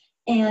 kids,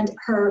 and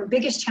her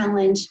biggest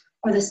challenge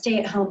are the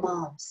stay-at-home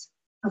moms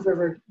of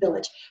River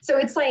Village. So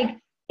it's like,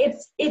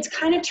 it's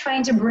kind of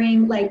trying to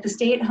bring like the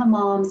stay-at-home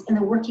moms and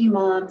the working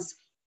moms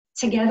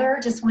together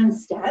just one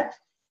step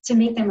to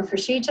make them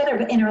appreciate each other,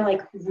 but in a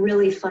like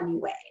really funny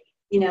way,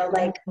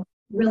 like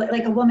really,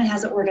 like a woman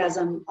has an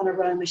orgasm on a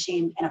rowing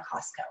machine in a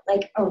Costco,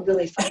 like a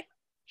really funny.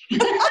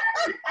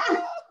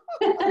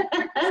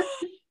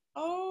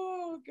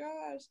 Oh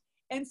gosh.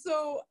 And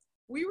so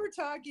we were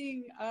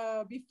talking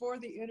before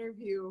the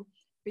interview,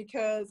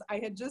 because I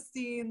had just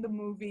seen the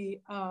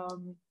movie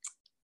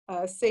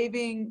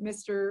Saving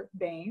Mr.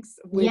 Banks,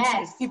 which,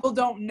 yes, if people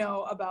don't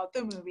know about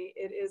the movie,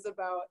 it is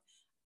about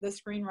the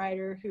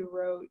screenwriter who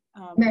wrote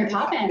Mary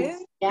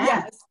Poppins. Yeah.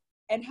 Yes,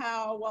 and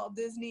how Walt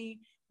Disney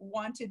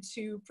wanted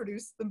to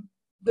produce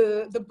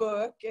the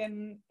book,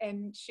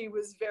 and she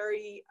was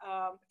very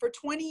for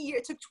 20 years.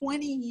 It took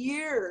 20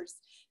 years.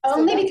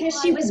 Only because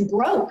she was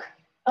broke.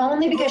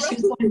 Only because she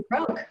was going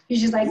broke.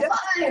 She's just like,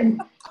 fine,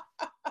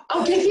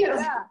 I'll give you.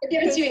 Yeah, I'll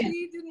give it to you.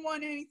 she didn't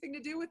want anything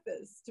to do with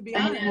this, to be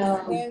I honest.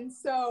 know. And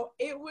so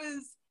it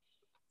was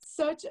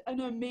such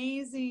an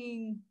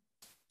amazing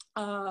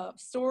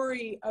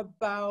story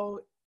about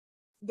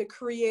the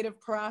creative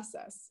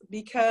process,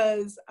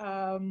 because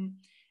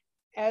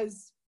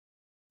as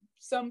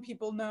some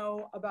people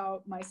know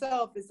about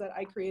myself, is that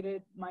I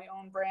created my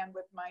own brand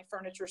with my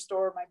furniture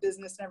store, my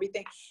business and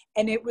everything.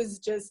 And it was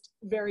just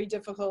very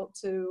difficult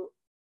to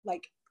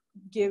like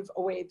give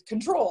away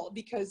control,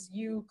 because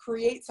you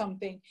create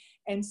something.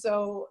 And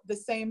so the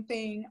same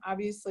thing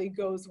obviously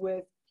goes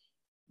with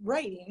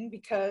writing,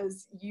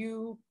 because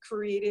you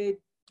created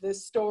the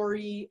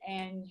story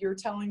and you're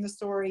telling the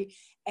story.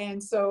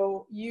 And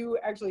so you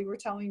actually were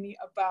telling me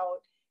about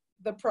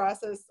the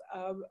process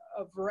of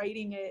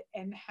writing it,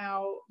 and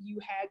how you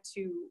had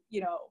to, you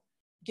know,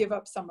 give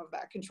up some of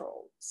that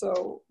control.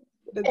 So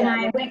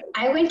I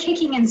went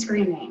kicking and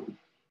screaming,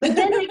 but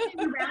then I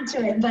came around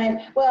to it.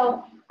 But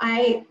well,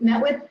 I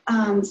met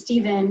with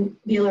Steven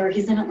Beeler.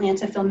 He's an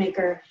Atlanta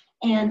filmmaker,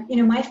 and you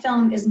know, my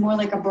film is more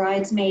like a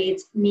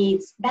Bridesmaids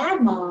meets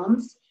Bad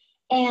Moms,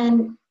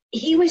 and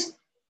he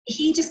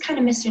just kind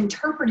of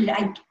misinterpreted.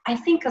 I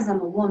think because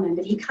I'm a woman,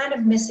 but he kind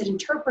of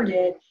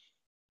misinterpreted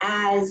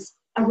as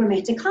a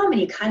romantic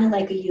comedy, kind of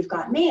like a You've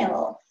Got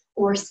Mail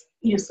or,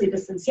 you know,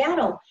 Sleepless in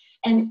Seattle.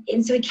 And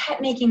so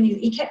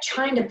he kept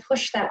trying to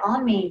push that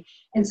on me.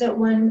 And so at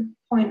one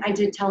point I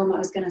did tell him I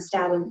was going to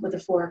stab him with a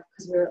fork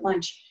because we were at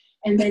lunch.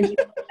 And then he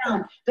went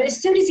down. But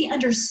as soon as he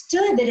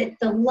understood that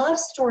the love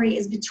story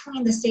is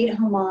between the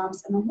stay-at-home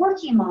moms and the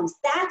working moms,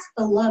 that's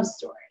the love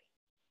story.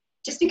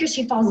 Just because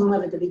she falls in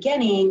love at the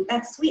beginning,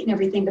 that's sweet and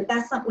everything, but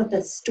that's not what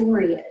the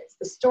story is.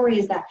 The story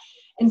is that.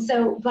 And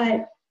so,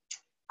 but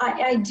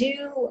I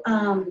do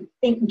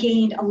think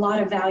gained a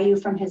lot of value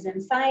from his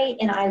insight,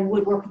 and I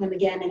would work with him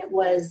again, and it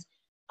was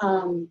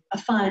a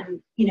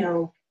fun, you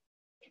know,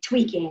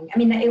 tweaking. I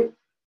mean,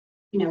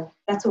 you know,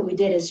 that's what we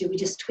did, is we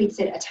just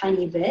tweaked it a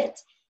tiny bit.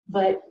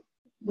 But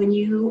when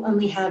you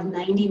only have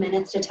 90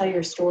 minutes to tell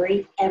your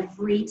story,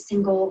 every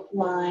single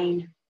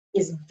line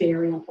is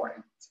very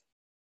important.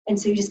 And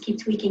so you just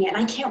keep tweaking it. And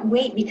I can't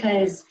wait,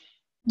 because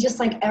just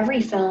like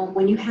every film,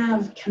 when you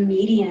have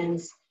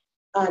comedians,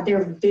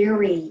 they're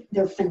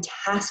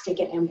fantastic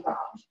at improv.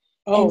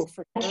 Oh, and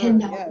for I sure.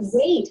 cannot Yes.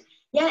 wait.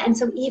 Yeah, and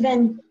so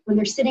even when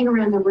they're sitting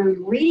around the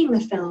room reading the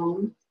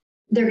film,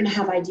 they're going to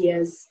have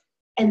ideas.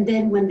 And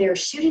then when they're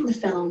shooting the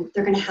film,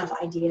 they're going to have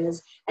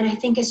ideas. And I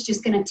think it's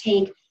just going to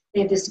take,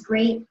 they have this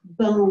great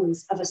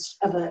bones of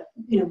a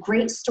you know,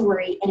 great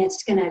story, and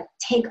it's going to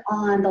take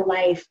on the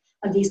life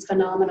of these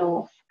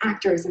phenomenal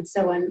actors. And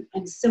so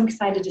I'm so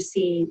excited to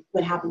see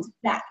what happens with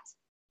that.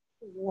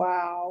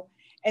 Wow.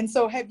 And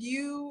so have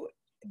you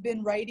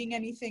been writing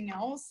anything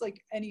else, like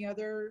any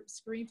other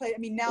screenplay? I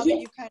mean, now that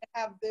you kind of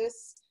have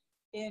this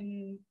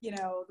in, you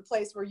know, the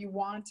place where you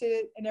want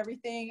it and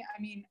everything,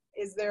 I mean,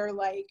 is there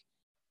like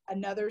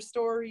another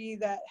story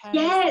that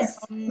has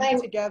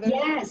come together?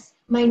 Yes.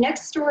 My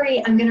next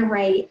story I'm going to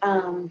write,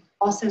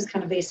 also is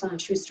kind of based on a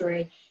true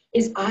story,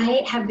 is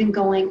I have been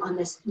going on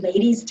this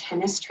ladies'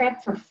 tennis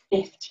trip for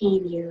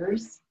 15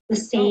 years. The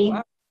same. Oh,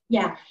 wow.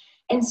 Yeah.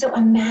 And so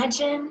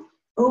imagine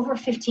over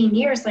 15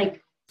 years,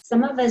 like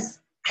some of us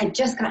had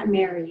just gotten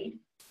married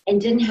and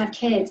didn't have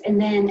kids.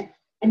 And then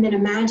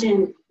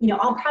imagine, you know,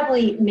 I'll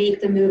probably make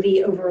the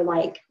movie over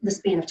like the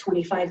span of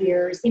 25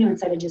 years, you know,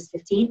 instead of just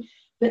 15.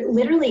 But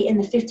literally in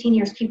the 15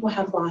 years, people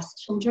have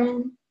lost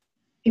children.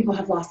 People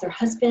have lost their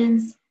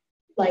husbands.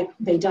 Like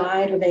they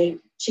died or they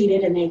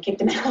cheated and they kicked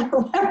them out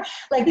or whatever.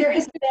 Like there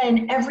has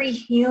been every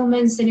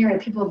human scenario.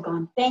 People have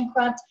gone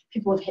bankrupt.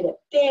 People have hit it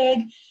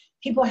big.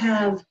 People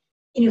have,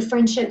 you know,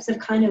 friendships have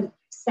kind of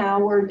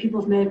soured.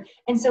 People have moved.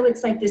 And so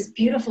it's like this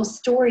beautiful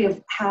story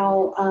of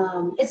how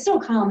it's still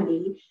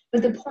comedy.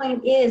 But the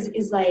point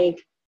is like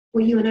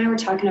what you and I were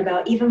talking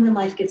about, even when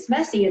life gets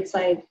messy, it's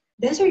like,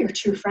 those are your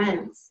true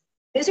friends.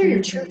 Those are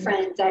your true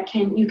friends that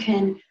you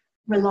can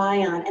rely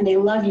on, and they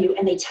love you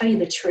and they tell you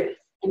the truth.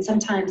 And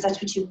sometimes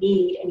that's what you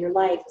need in your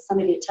life, is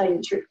somebody to tell you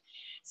the truth.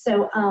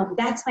 So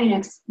that's my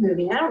next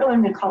movie. I don't know what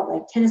I'm going to call it,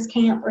 like tennis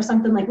camp or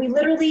something. Like we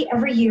literally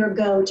every year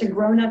go to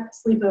grown-up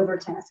sleepover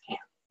tennis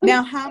camp.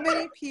 Now, how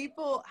many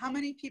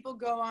people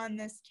go on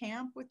this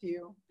camp with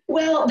you?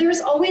 Well, there's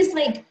always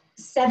like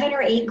 7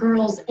 or 8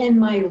 girls in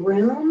my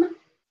room,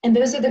 and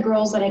those are the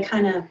girls that I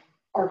kind of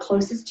are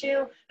closest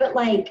to. But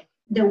like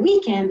the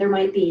weekend, there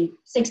might be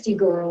 60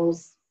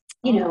 girls,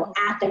 you know,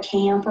 at the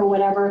camp or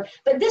whatever.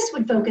 But this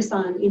would focus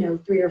on, you know,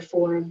 3 or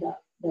 4 of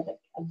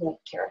the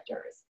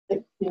characters, the,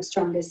 you know,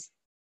 strongest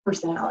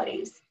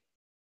personalities.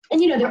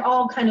 And, you know, they're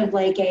all kind of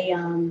like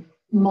a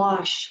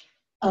mosh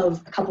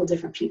of a couple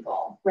different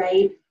people,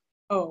 right?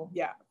 Oh,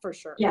 yeah, for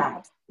sure.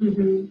 Yeah.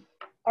 Mm-hmm.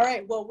 All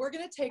right, well, we're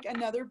going to take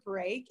another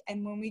break,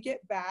 and when we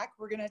get back,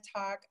 we're going to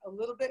talk a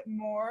little bit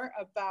more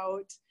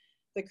about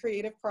the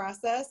creative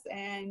process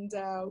and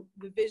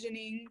the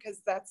visioning,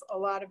 because that's a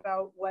lot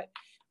about what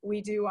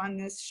we do on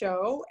this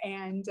show.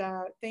 And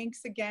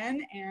thanks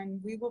again, and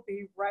we will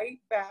be right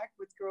back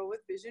with Girl with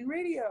Vision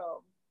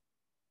Radio.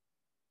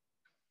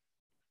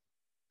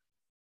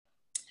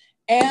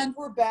 And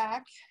we're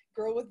back,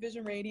 Girl with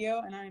Vision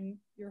Radio, and I'm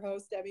your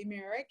host, Debbie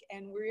Merrick,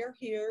 and we are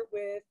here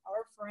with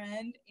our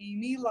friend,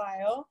 Amy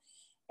Lyle,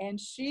 and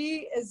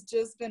she has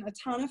just been a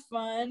ton of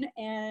fun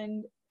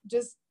and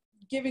just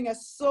giving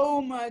us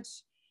so much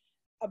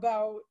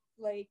about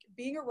like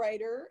being a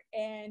writer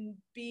and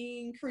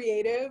being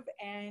creative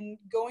and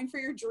going for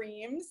your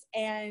dreams.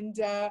 And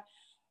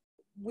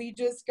we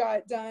just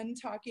got done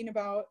talking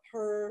about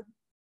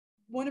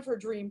one of her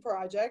dream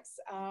projects,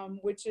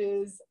 which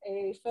is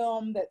a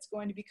film that's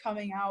going to be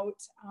coming out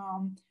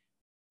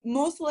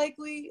most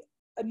likely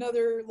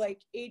another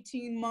like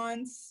 18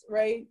 months,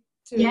 right?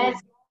 Yes.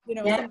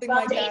 Something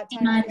like that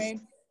time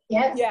frame.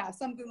 Yep. Yeah,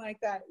 something like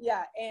that.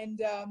 Yeah.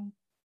 And I'm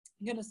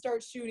going to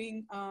start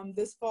shooting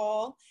this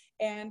fall.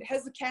 And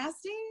has the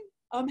casting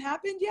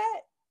happened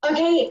yet?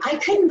 Okay, I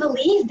couldn't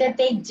believe that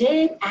they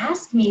did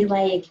ask me,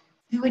 like,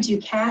 who would you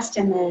cast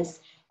in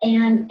this?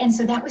 And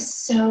so that was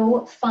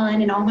so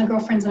fun. And all my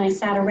girlfriends and I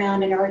sat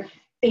around and our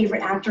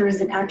favorite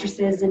actors and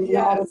actresses and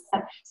all this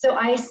stuff. So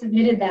I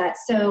submitted that.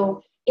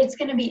 So it's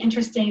going to be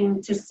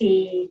interesting to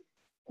see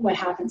what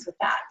happens with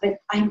that. But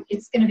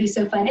it's going to be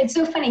so fun. It's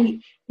so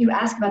funny you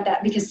ask about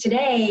that, because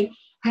today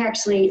I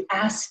actually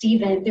asked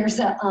Steven, there's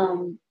a,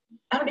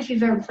 I don't know if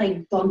you've ever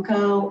played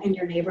bunco in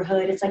your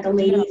neighborhood. It's like a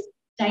ladies'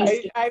 dice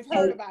game. I've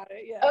heard about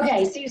it, yeah.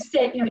 Okay, so you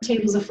sit,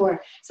 tables of four.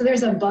 So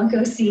there's a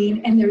bunco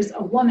scene, and there's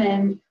a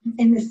woman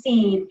in the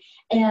scene,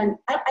 and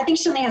I think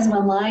she only has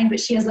one line, but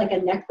she has like a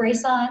neck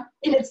brace on,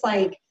 and it's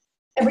like,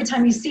 every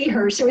time you see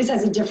her, she always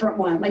has a different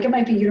one. Like it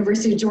might be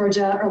University of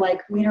Georgia or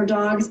like Wiener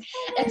Dogs.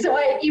 And so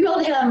I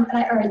emailed him,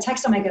 or I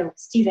texted him, I go,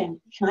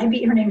 Steven, can I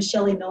be, her name's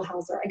Shelley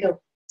Milhauser. I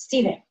go,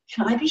 Steven,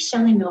 can I be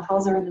Shelley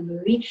Milhauser in the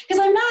movie?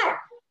 Because I'm not,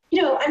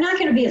 I'm not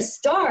going to be a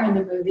star in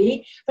the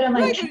movie, but I'm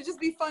like, right, it would just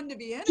be fun to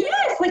be in it.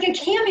 Yes, like a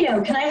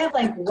cameo. Can I have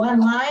like one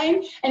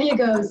line? And he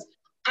goes,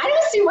 I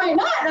don't see why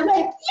not. And I'm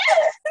like,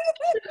 yes.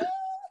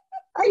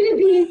 Are you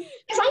be?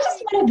 Because I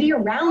just want to be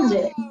around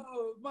it.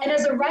 And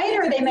as a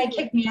writer, they may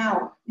kick me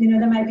out. They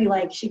might be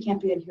like, she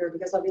can't be in here,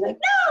 because I'll be like,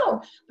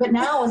 no. But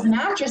now as an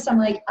actress, I'm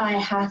like, I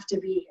have to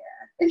be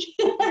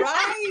here.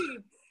 Right.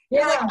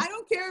 Yeah. Like, I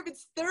don't care if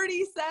it's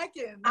 30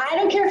 seconds. I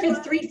don't care if it's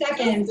 3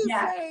 seconds.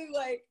 Yeah. Say,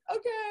 like,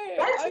 okay.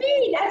 That's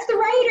me. That's the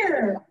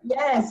writer.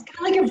 Yes. Kind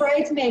of like in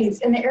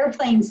Bridesmaids in the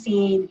airplane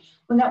scene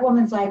when that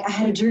woman's like, I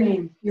had a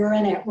dream. You're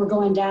in it. We're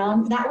going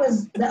down. That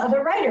was the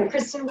other writer,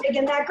 Kristen Wiig,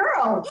 and that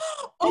girl.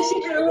 And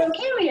she did a little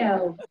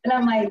cameo. And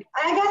I'm like,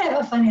 I got to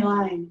have a funny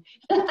line.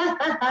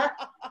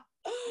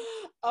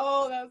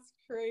 Oh, that's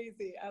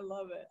crazy. I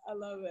love it. I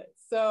love it.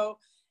 So,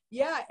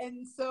 yeah.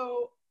 And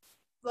so,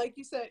 like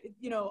you said,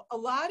 a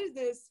lot of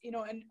this,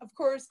 and of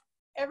course,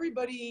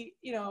 everybody,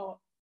 if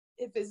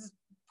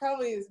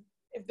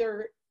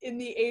they're in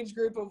the age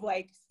group of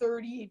like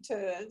 30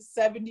 to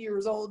 70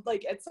 years old,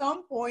 like at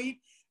some point,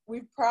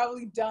 we've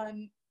probably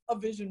done a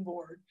vision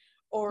board,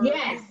 or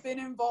we've been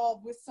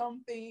involved with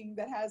something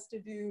that has to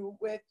do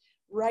with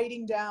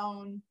writing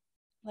down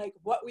like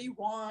what we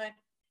want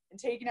and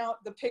taking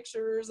out the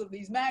pictures of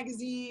these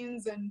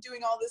magazines and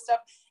doing all this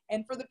stuff.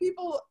 And for the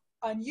people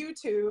on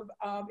YouTube,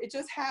 it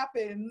just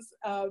happens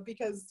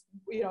because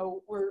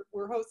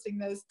we're hosting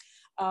this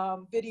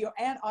video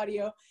and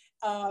audio,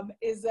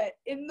 is that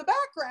in the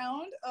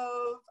background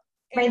of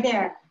right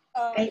there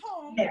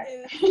home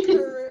is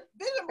her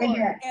vision board,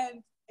 here.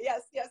 And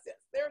yes,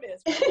 there it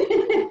is.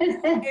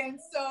 And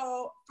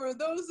so for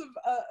those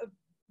of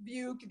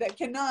you that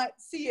cannot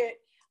see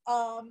it,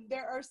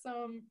 there are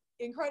some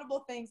incredible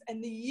things.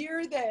 And the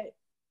year that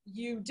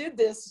you did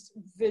this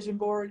vision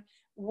board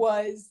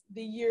was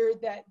the year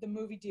that the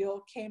Movie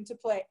Deal came to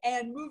play.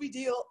 And Movie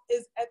Deal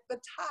is at the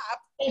top.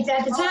 It's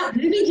at the top.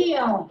 Movie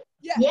Deal.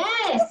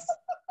 Yes.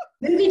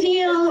 Movie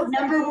Deal,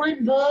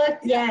 #1 book.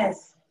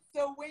 Yes.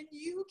 So when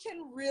you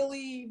can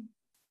really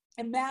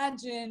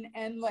imagine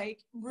and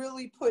like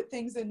really put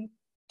things in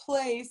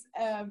place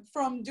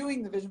from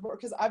doing the vision board,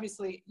 because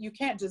obviously you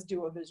can't just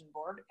do a vision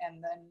board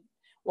and then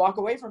walk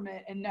away from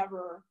it and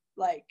never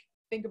like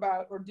think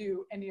about or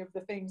do any of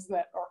the things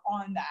that are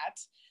on that.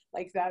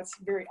 Like that's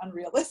very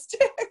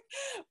unrealistic.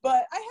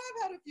 But I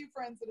have had a few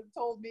friends that have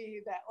told me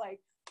that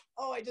like,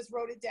 oh, I just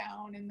wrote it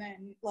down and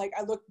then like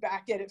I looked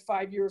back at it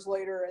 5 years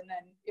later and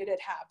then it had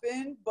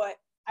happened. But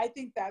I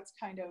think that's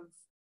kind of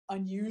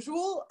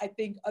unusual. I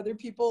think other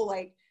people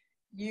like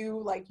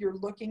you're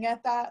looking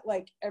at that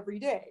like every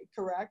day,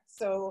 correct?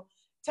 So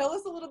tell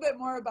us a little bit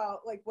more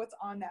about like what's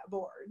on that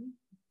board.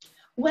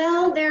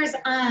 Well, there's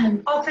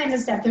all kinds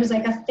of stuff. There's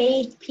like a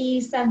faith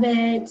piece of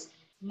it,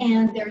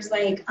 and there's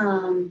like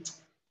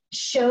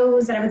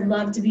shows that I would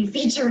love to be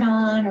featured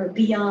on or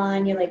be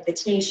on, like the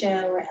Today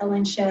Show or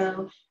Ellen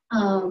Show.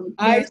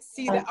 I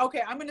see that.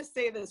 Okay, I'm gonna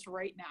say this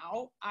right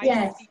now.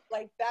 I see,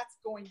 like, that's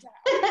going to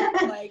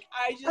happen. Like,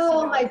 I just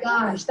oh my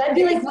gosh, that'd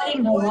be like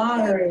winning the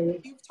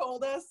lottery. You've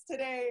told us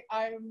today.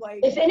 I'm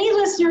like, if any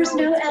listeners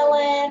know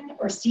Ellen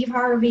or Steve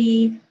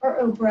Harvey or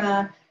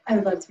Oprah, I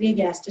would love to be a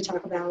guest to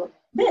talk about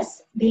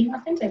this, being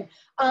authentic.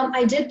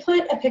 I did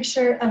put a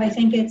picture of, I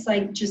think it's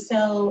like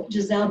Giselle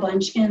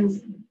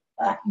Bunchkin's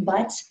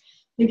butt,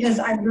 because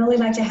I really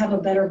like to have a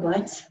better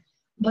butt.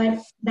 But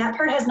that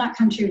part has not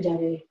come true,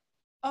 Debbie.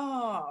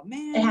 Oh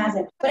man, it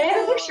hasn't. But I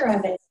have a picture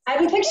of it. I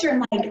have a picture,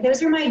 and like,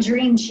 those are my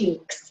dream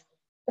cheeks.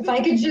 If I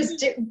could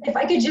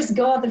just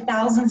go up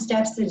 1,000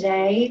 steps a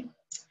day,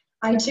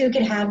 I too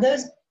could have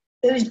those,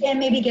 and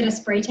maybe get a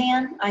spray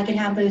tan. I could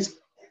have those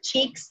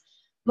cheeks.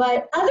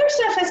 But other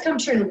stuff has come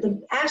true. The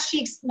ass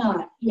cheeks,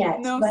 not yet.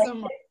 No,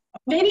 but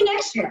maybe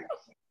next year.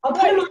 I'll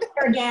put them on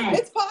there again.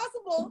 It's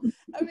possible.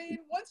 I mean,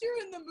 once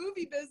you're in the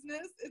movie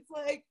business, it's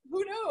like,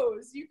 who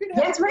knows? You could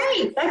have That's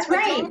right.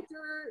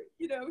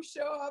 doctor,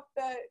 show up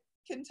that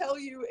can tell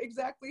you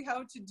exactly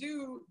how to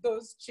do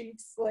those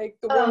cheeks. Like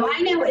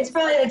I know. It's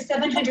probably like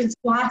 700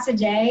 squats a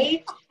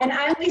day, and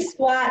I only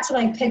squat to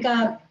like pick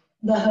up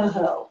the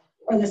ho-ho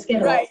or the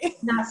Skittles, right.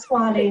 Not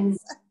squatting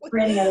for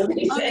any other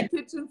reason. On the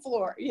kitchen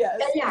floor, yes.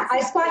 Yeah,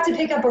 I squat to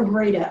pick up a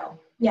burrito.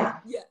 Yeah.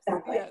 Yes.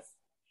 Exactly. Yes.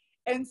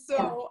 And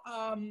so,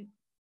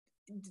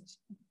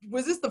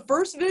 was this the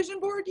first vision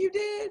board you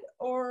did,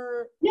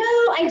 or? No,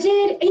 I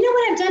did. You know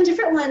what? I've done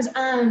different ones.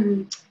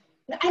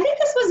 I think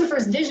this was the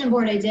first vision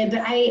board I did,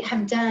 but I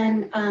have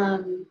done,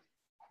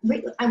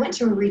 I went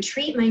to a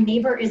retreat. My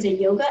neighbor is a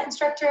yoga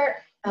instructor.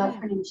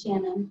 Her name is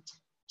Shannon.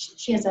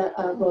 She has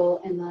a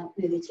role in the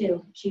movie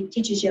too. She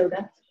teaches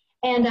yoga.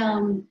 And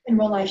in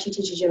real life, she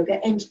teaches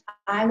yoga. And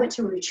I went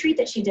to a retreat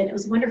that she did. It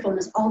was wonderful. And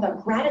it was all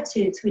about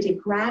gratitude. So we did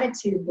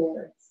gratitude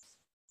boards.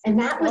 And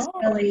that was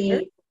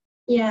really,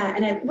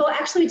 and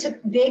actually we took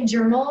big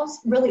journals,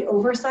 really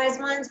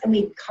oversized ones, and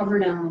we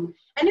covered them.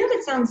 I know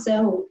that sounds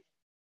so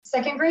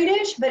second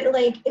grade-ish, but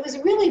like, it was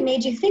really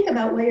made you think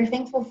about what you're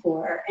thankful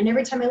for. And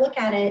every time I look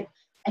at it,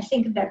 I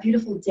think of that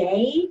beautiful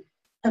day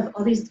of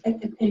all these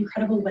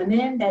incredible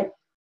women that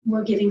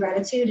were giving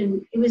gratitude.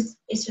 And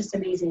it's just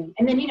amazing.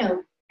 And then,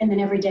 and then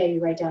every day you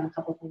write down a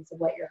couple things of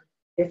what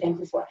you're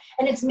thankful for.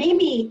 And it's made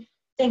me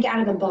think out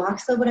of the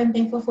box of what I'm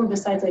thankful for,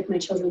 besides like my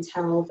children's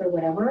health or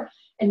whatever.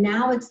 And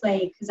now it's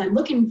like, because I'm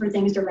looking for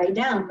things to write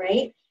down,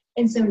 right?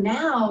 And so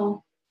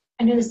now,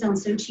 I know this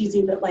sounds so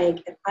cheesy, but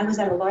like, I was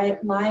at a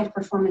live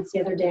performance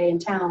the other day in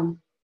town,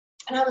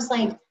 and I was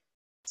like,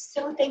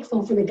 so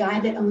thankful for the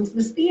guy that owns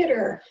this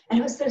theater. And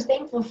I was so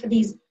thankful for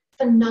these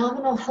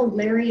phenomenal,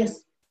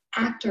 hilarious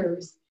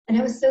actors. And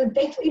I was so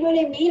thankful, you know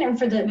what I mean? And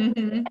for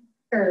the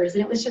actors.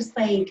 And it was just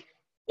like,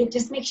 it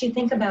just makes you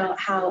think about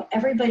how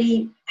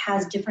everybody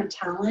has different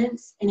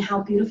talents and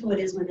how beautiful it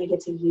is when they get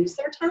to use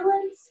their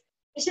talents.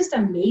 It's just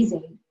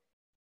amazing.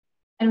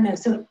 I don't know.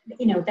 So,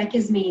 that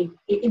gives me,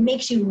 it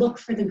makes you look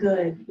for the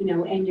good,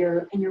 in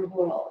your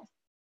world,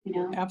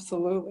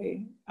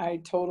 Absolutely. I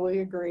totally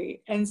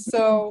agree. And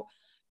so,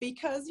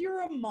 because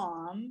you're a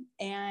mom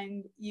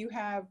and you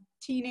have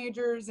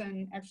teenagers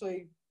and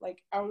actually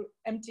like out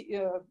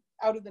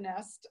of the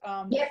nest.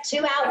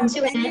 2 out and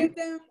 2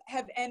 in.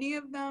 Have any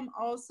of them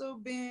also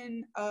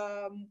been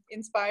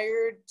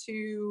inspired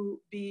to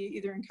be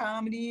either in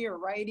comedy or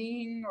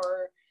writing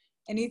or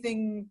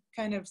anything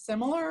kind of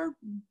similar?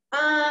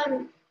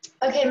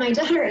 Okay, my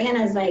daughter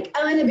Anna's like,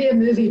 I'm gonna be a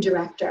movie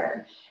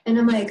director. And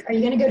I'm like, are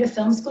you gonna go to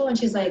film school? And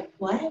she's like,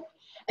 what?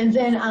 And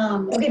then,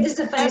 okay, this is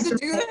a funny story.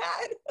 I have to do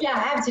that? Yeah, I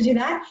have to do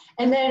that.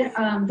 And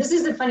then this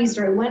is a funny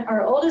story. When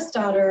our oldest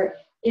daughter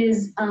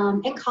is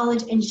in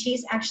college, and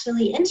she's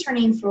actually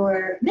interning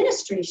for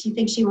ministry. She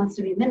thinks she wants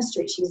to be in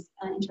ministry. She's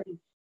interning.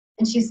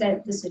 And she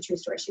said, this is a true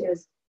story. She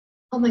goes,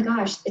 oh my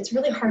gosh, it's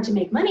really hard to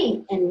make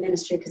money in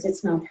ministry because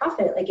it's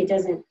nonprofit. Like, it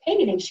doesn't pay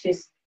anything. She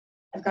goes,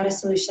 I've got a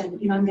solution.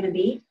 I'm going to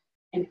be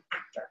an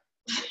actor.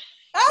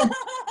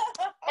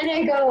 And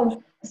I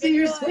go, so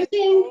you're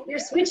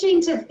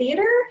switching to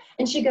theater?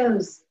 And she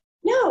goes,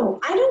 no,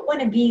 I don't want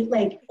to be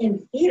like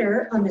in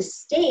theater on the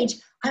stage.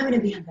 I'm going to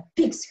be on the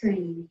big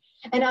screen.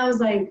 And I was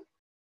like,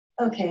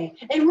 okay.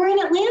 And we're in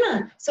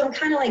Atlanta. So I'm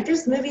kind of like,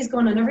 there's movies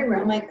going on everywhere.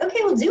 I'm like, okay,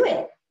 well, do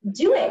it.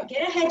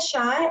 Get a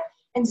headshot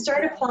and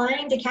start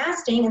applying to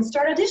casting and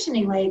start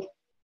auditioning. Like,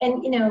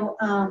 and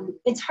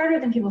it's harder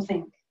than people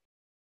think.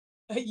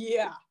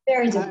 Yeah.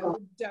 Very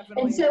difficult.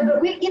 Definitely. And so,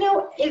 but we,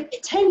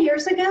 if 10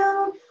 years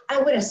ago,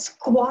 I would have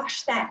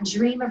squashed that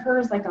dream of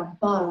hers like a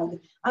bug.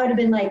 I would have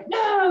been like,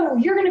 no,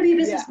 you're going to be a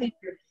business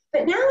major.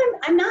 But now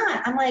I'm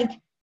not. I'm like,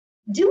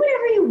 do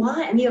whatever you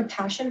want and you have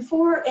passion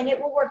for, and it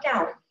will work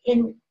out.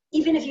 And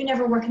even if you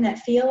never work in that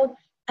field,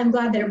 I'm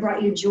glad that it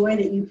brought you joy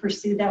that you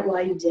pursued that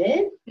while you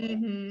did.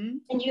 Mm-hmm.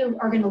 And you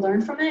are going to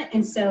learn from it.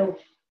 And so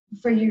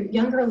for you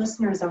younger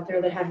listeners out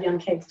there that have young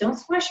kids, don't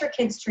squash your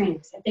kids'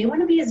 dreams. If they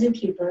want to be a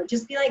zookeeper,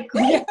 just be like,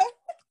 great,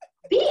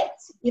 be it.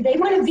 If they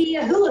want to be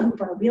a hula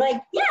hooper, be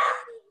like, yeah.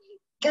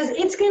 Because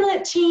it's going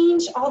to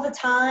change all the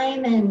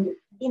time. And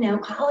you know,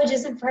 college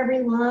isn't for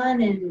everyone,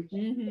 and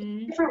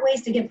different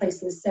ways to get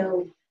places.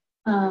 So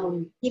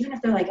even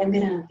if they're like, I'm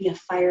gonna be a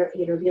fire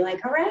eater, be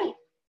like, all right,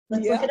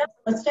 let's look it up,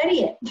 let's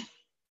study it.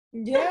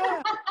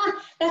 Yeah.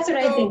 That's what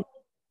I think.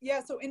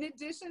 Yeah, so in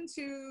addition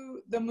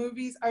to the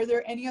movies, are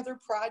there any other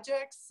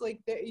projects like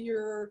that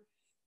you're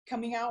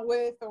coming out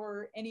with,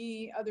 or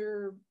any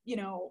other, you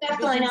know,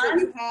 visions that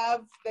you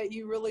have that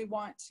you really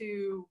want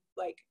to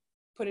like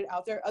put it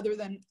out there, other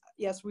than,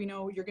 yes, we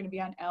know you're going to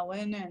be on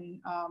Ellen and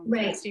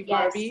Steve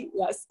Harvey.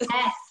 Yes.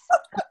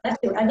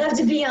 I'd love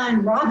to be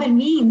on Robin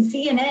Mead,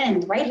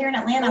 CNN, right here in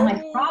Atlanta. I'm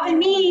like, Robin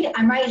Mead,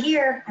 I'm right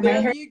here. I'm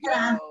right here.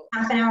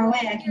 Half an hour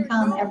away. I can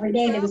come every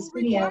day to the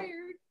studio. Required.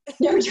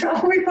 No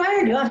travel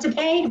required. You don't have to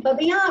pay to put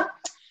me up.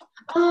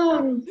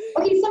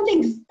 Okay,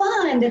 something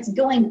fun that's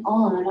going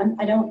on.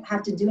 I don't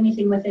have to do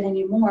anything with it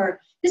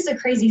anymore. This is a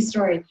crazy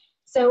story.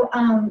 So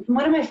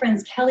one of my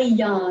friends, Kelly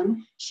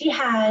Young, she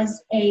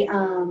has a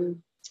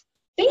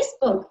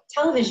Facebook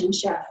television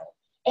show,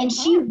 and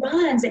she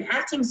runs an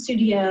acting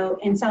studio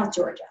in South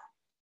Georgia.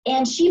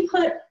 And she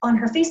put on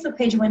her Facebook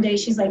page one day,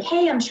 she's like,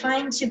 hey, I'm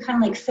trying to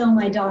kind of like fill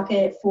my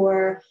docket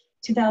for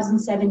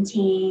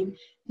 2017.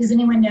 Does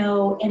anyone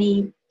know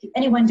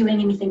anyone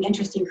doing anything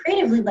interesting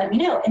creatively? Let me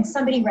know. And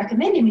somebody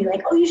recommended me,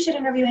 like, oh, you should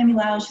interview Amy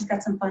Lyle. She's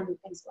got some fun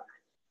things going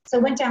on. So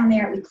I went down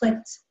there. We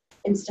clicked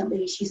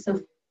instantly.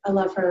 I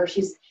love her.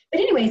 But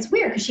anyway, it's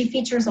weird because she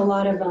features a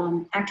lot of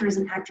actors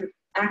and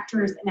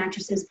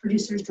actresses,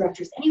 producers,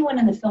 directors, anyone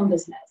in the film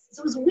business.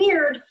 So it was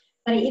weird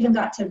that I even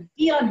got to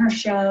be on her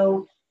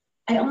show.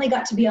 I only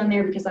got to be on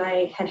there because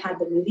I had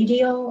the movie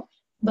deal,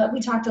 but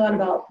we talked a lot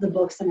about the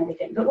books and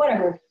everything, but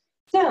whatever.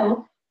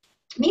 So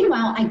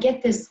meanwhile, I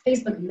get this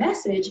Facebook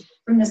message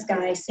from this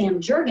guy, Sam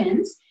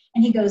Jurgens,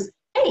 and he goes,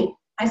 hey,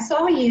 I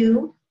saw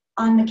you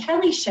on the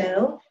Kelly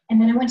show,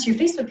 and then I went to your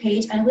Facebook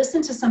page and I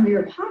listened to some of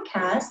your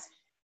podcasts.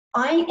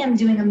 I am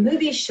doing a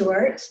movie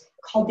short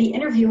called The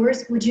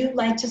Interviewers. Would you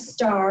like to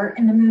star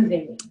in the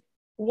movie?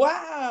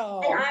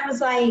 Wow. And I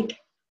was like,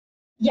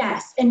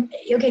 yes. And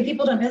okay,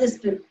 people don't know this,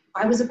 but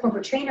I was a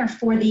corporate trainer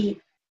for the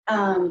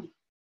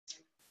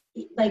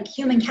like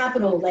human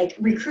capital, like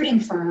recruiting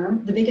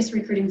firm, the biggest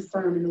recruiting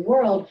firm in the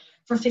world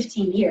for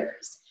 15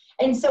 years.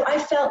 And so I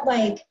felt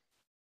like,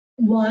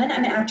 one,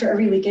 I'm an actor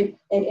every week in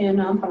a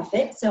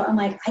nonprofit. So I'm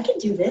like, I can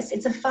do this.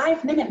 It's a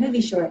 5-minute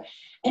movie short.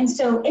 And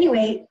so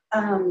anyway,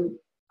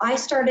 I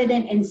started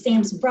it, and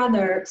Sam's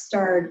brother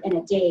starred in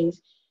it, Dave,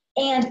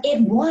 and it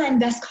won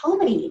Best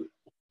Comedy.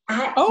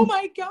 Oh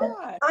my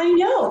God. I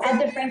know, at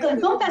the Franklin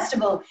Film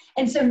Festival.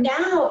 And so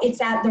now it's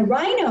at the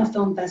Rhino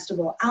Film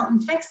Festival out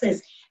in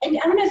Texas. And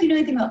I don't know if you know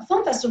anything about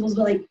film festivals,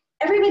 but like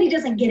everybody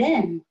doesn't get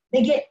in.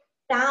 They get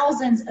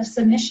thousands of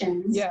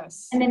submissions.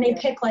 Yes. And then they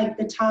pick like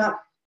the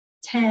top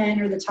 10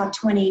 or the top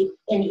 20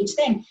 in each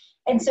thing.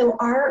 And so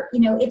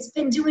it's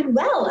been doing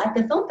well at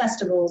the film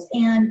festivals.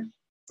 And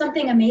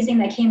something amazing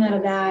that came out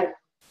of that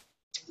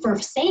for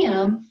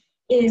Sam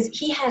is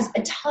he has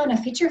a ton of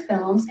feature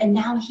films, and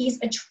now he's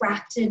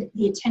attracted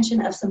the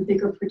attention of some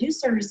bigger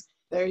producers.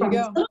 There you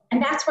go.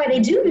 And that's why they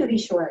do movie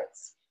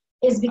shorts,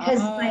 is because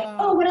it's like,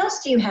 oh, what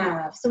else do you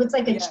have? So it's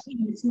like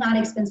it's not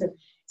expensive.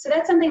 So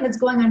that's something that's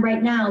going on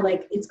right now.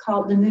 Like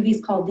the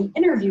movie's called The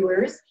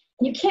Interviewers,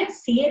 and you can't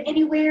see it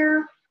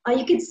anywhere.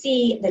 You could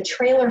see the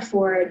trailer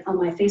for it on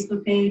my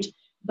Facebook page,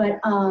 but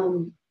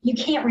you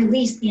can't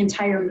release the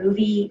entire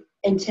movie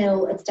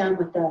until it's done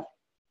with the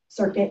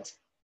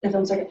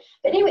film circuit.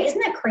 But anyway, isn't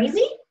that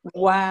crazy?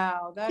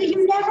 Wow. So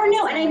you never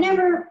know. And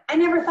I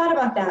never thought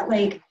about that.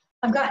 Like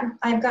I've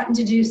gotten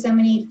to do so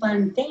many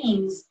fun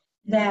things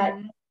that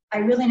I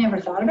really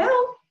never thought about.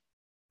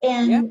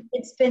 And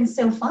it's been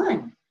so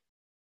fun.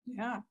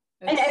 Yeah.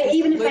 And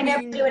even if I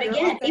never do it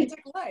again.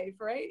 Authentic life,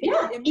 right?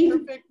 Yeah.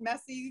 Imperfect,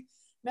 messy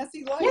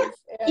life. Yeah.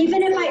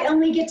 Even if I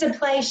only get to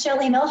play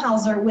Shelley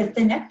Milhauser with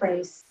the neck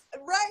brace.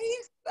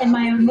 Right. In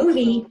my own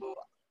movie,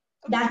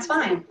 that's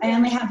fine. I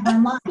only have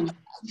one line.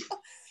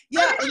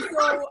 Yeah, and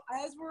so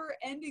as we're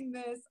ending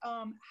this,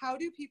 how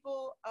do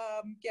people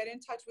get in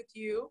touch with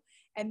you,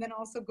 and then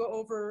also go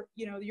over,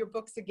 your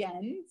books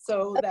again,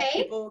 so that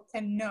people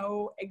can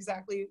know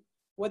exactly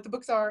what the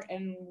books are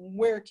and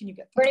where can you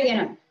get them? Where to get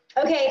them?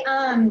 Okay,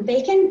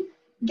 they can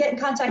get in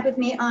contact with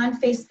me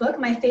on Facebook.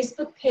 My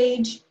Facebook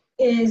page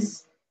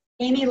is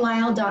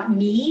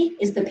amylyle.me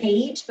is the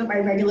page, but my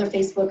regular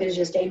Facebook is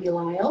just Amy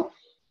Lyle.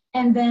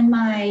 And then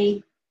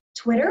my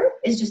Twitter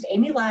is just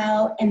Amy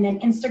Lyle, and then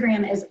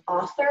Instagram is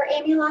author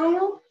Amy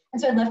Lyle. And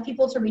so I'd love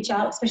people to reach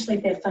out, especially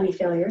if they have funny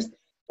failures.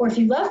 Or if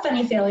you love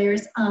funny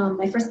failures,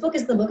 my first book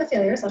is The Book of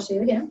Failures. I'll show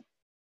you again.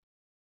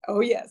 Oh,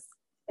 yes.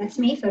 That's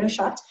me,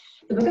 photoshopped.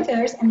 The Book of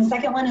Failures. And the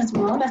second one is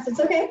Well, a Mess, It's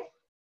Okay.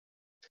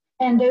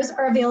 And those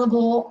are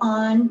available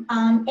on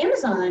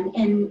Amazon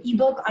in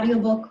ebook,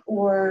 audiobook,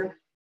 or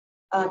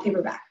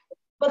paperback.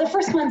 Well, the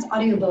first one's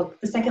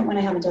audiobook. The second one,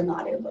 I haven't done the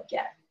audiobook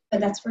yet. But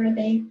that's where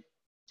they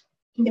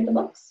can get the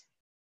books.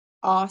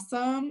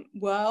 Awesome.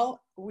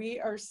 Well, we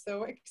are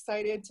so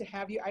excited to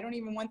have you. I don't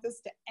even want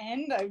this to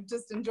end. I've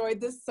just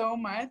enjoyed this so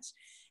much.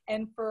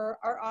 And for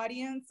our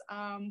audience,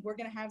 we're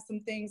going to have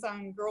some things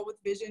on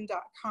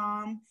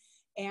girlwithvision.com.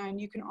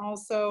 And you can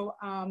also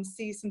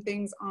see some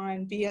things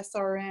on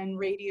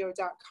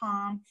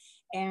bsrnradio.com.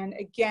 And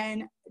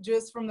again,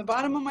 just from the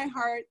bottom of my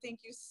heart, thank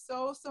you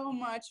so, so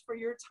much for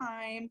your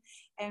time.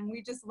 And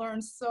we just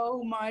learned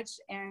so much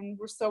and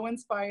we're so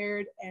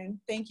inspired. And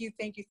thank you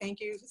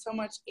so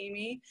much,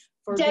 Amy,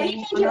 for Debbie,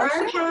 being thank you.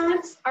 Our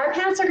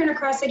paths are going to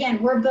cross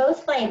again. We're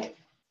both like,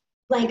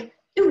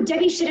 ooh,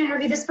 Debbie should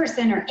interview this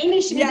person or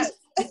Amy should do this.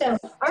 So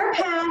our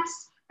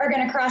paths are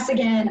going to cross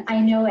again. I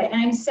know it.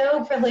 And I'm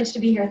so privileged to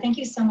be here. Thank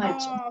you so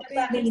much. Oh, I'm so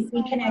glad we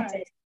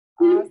connected.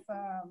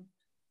 Awesome.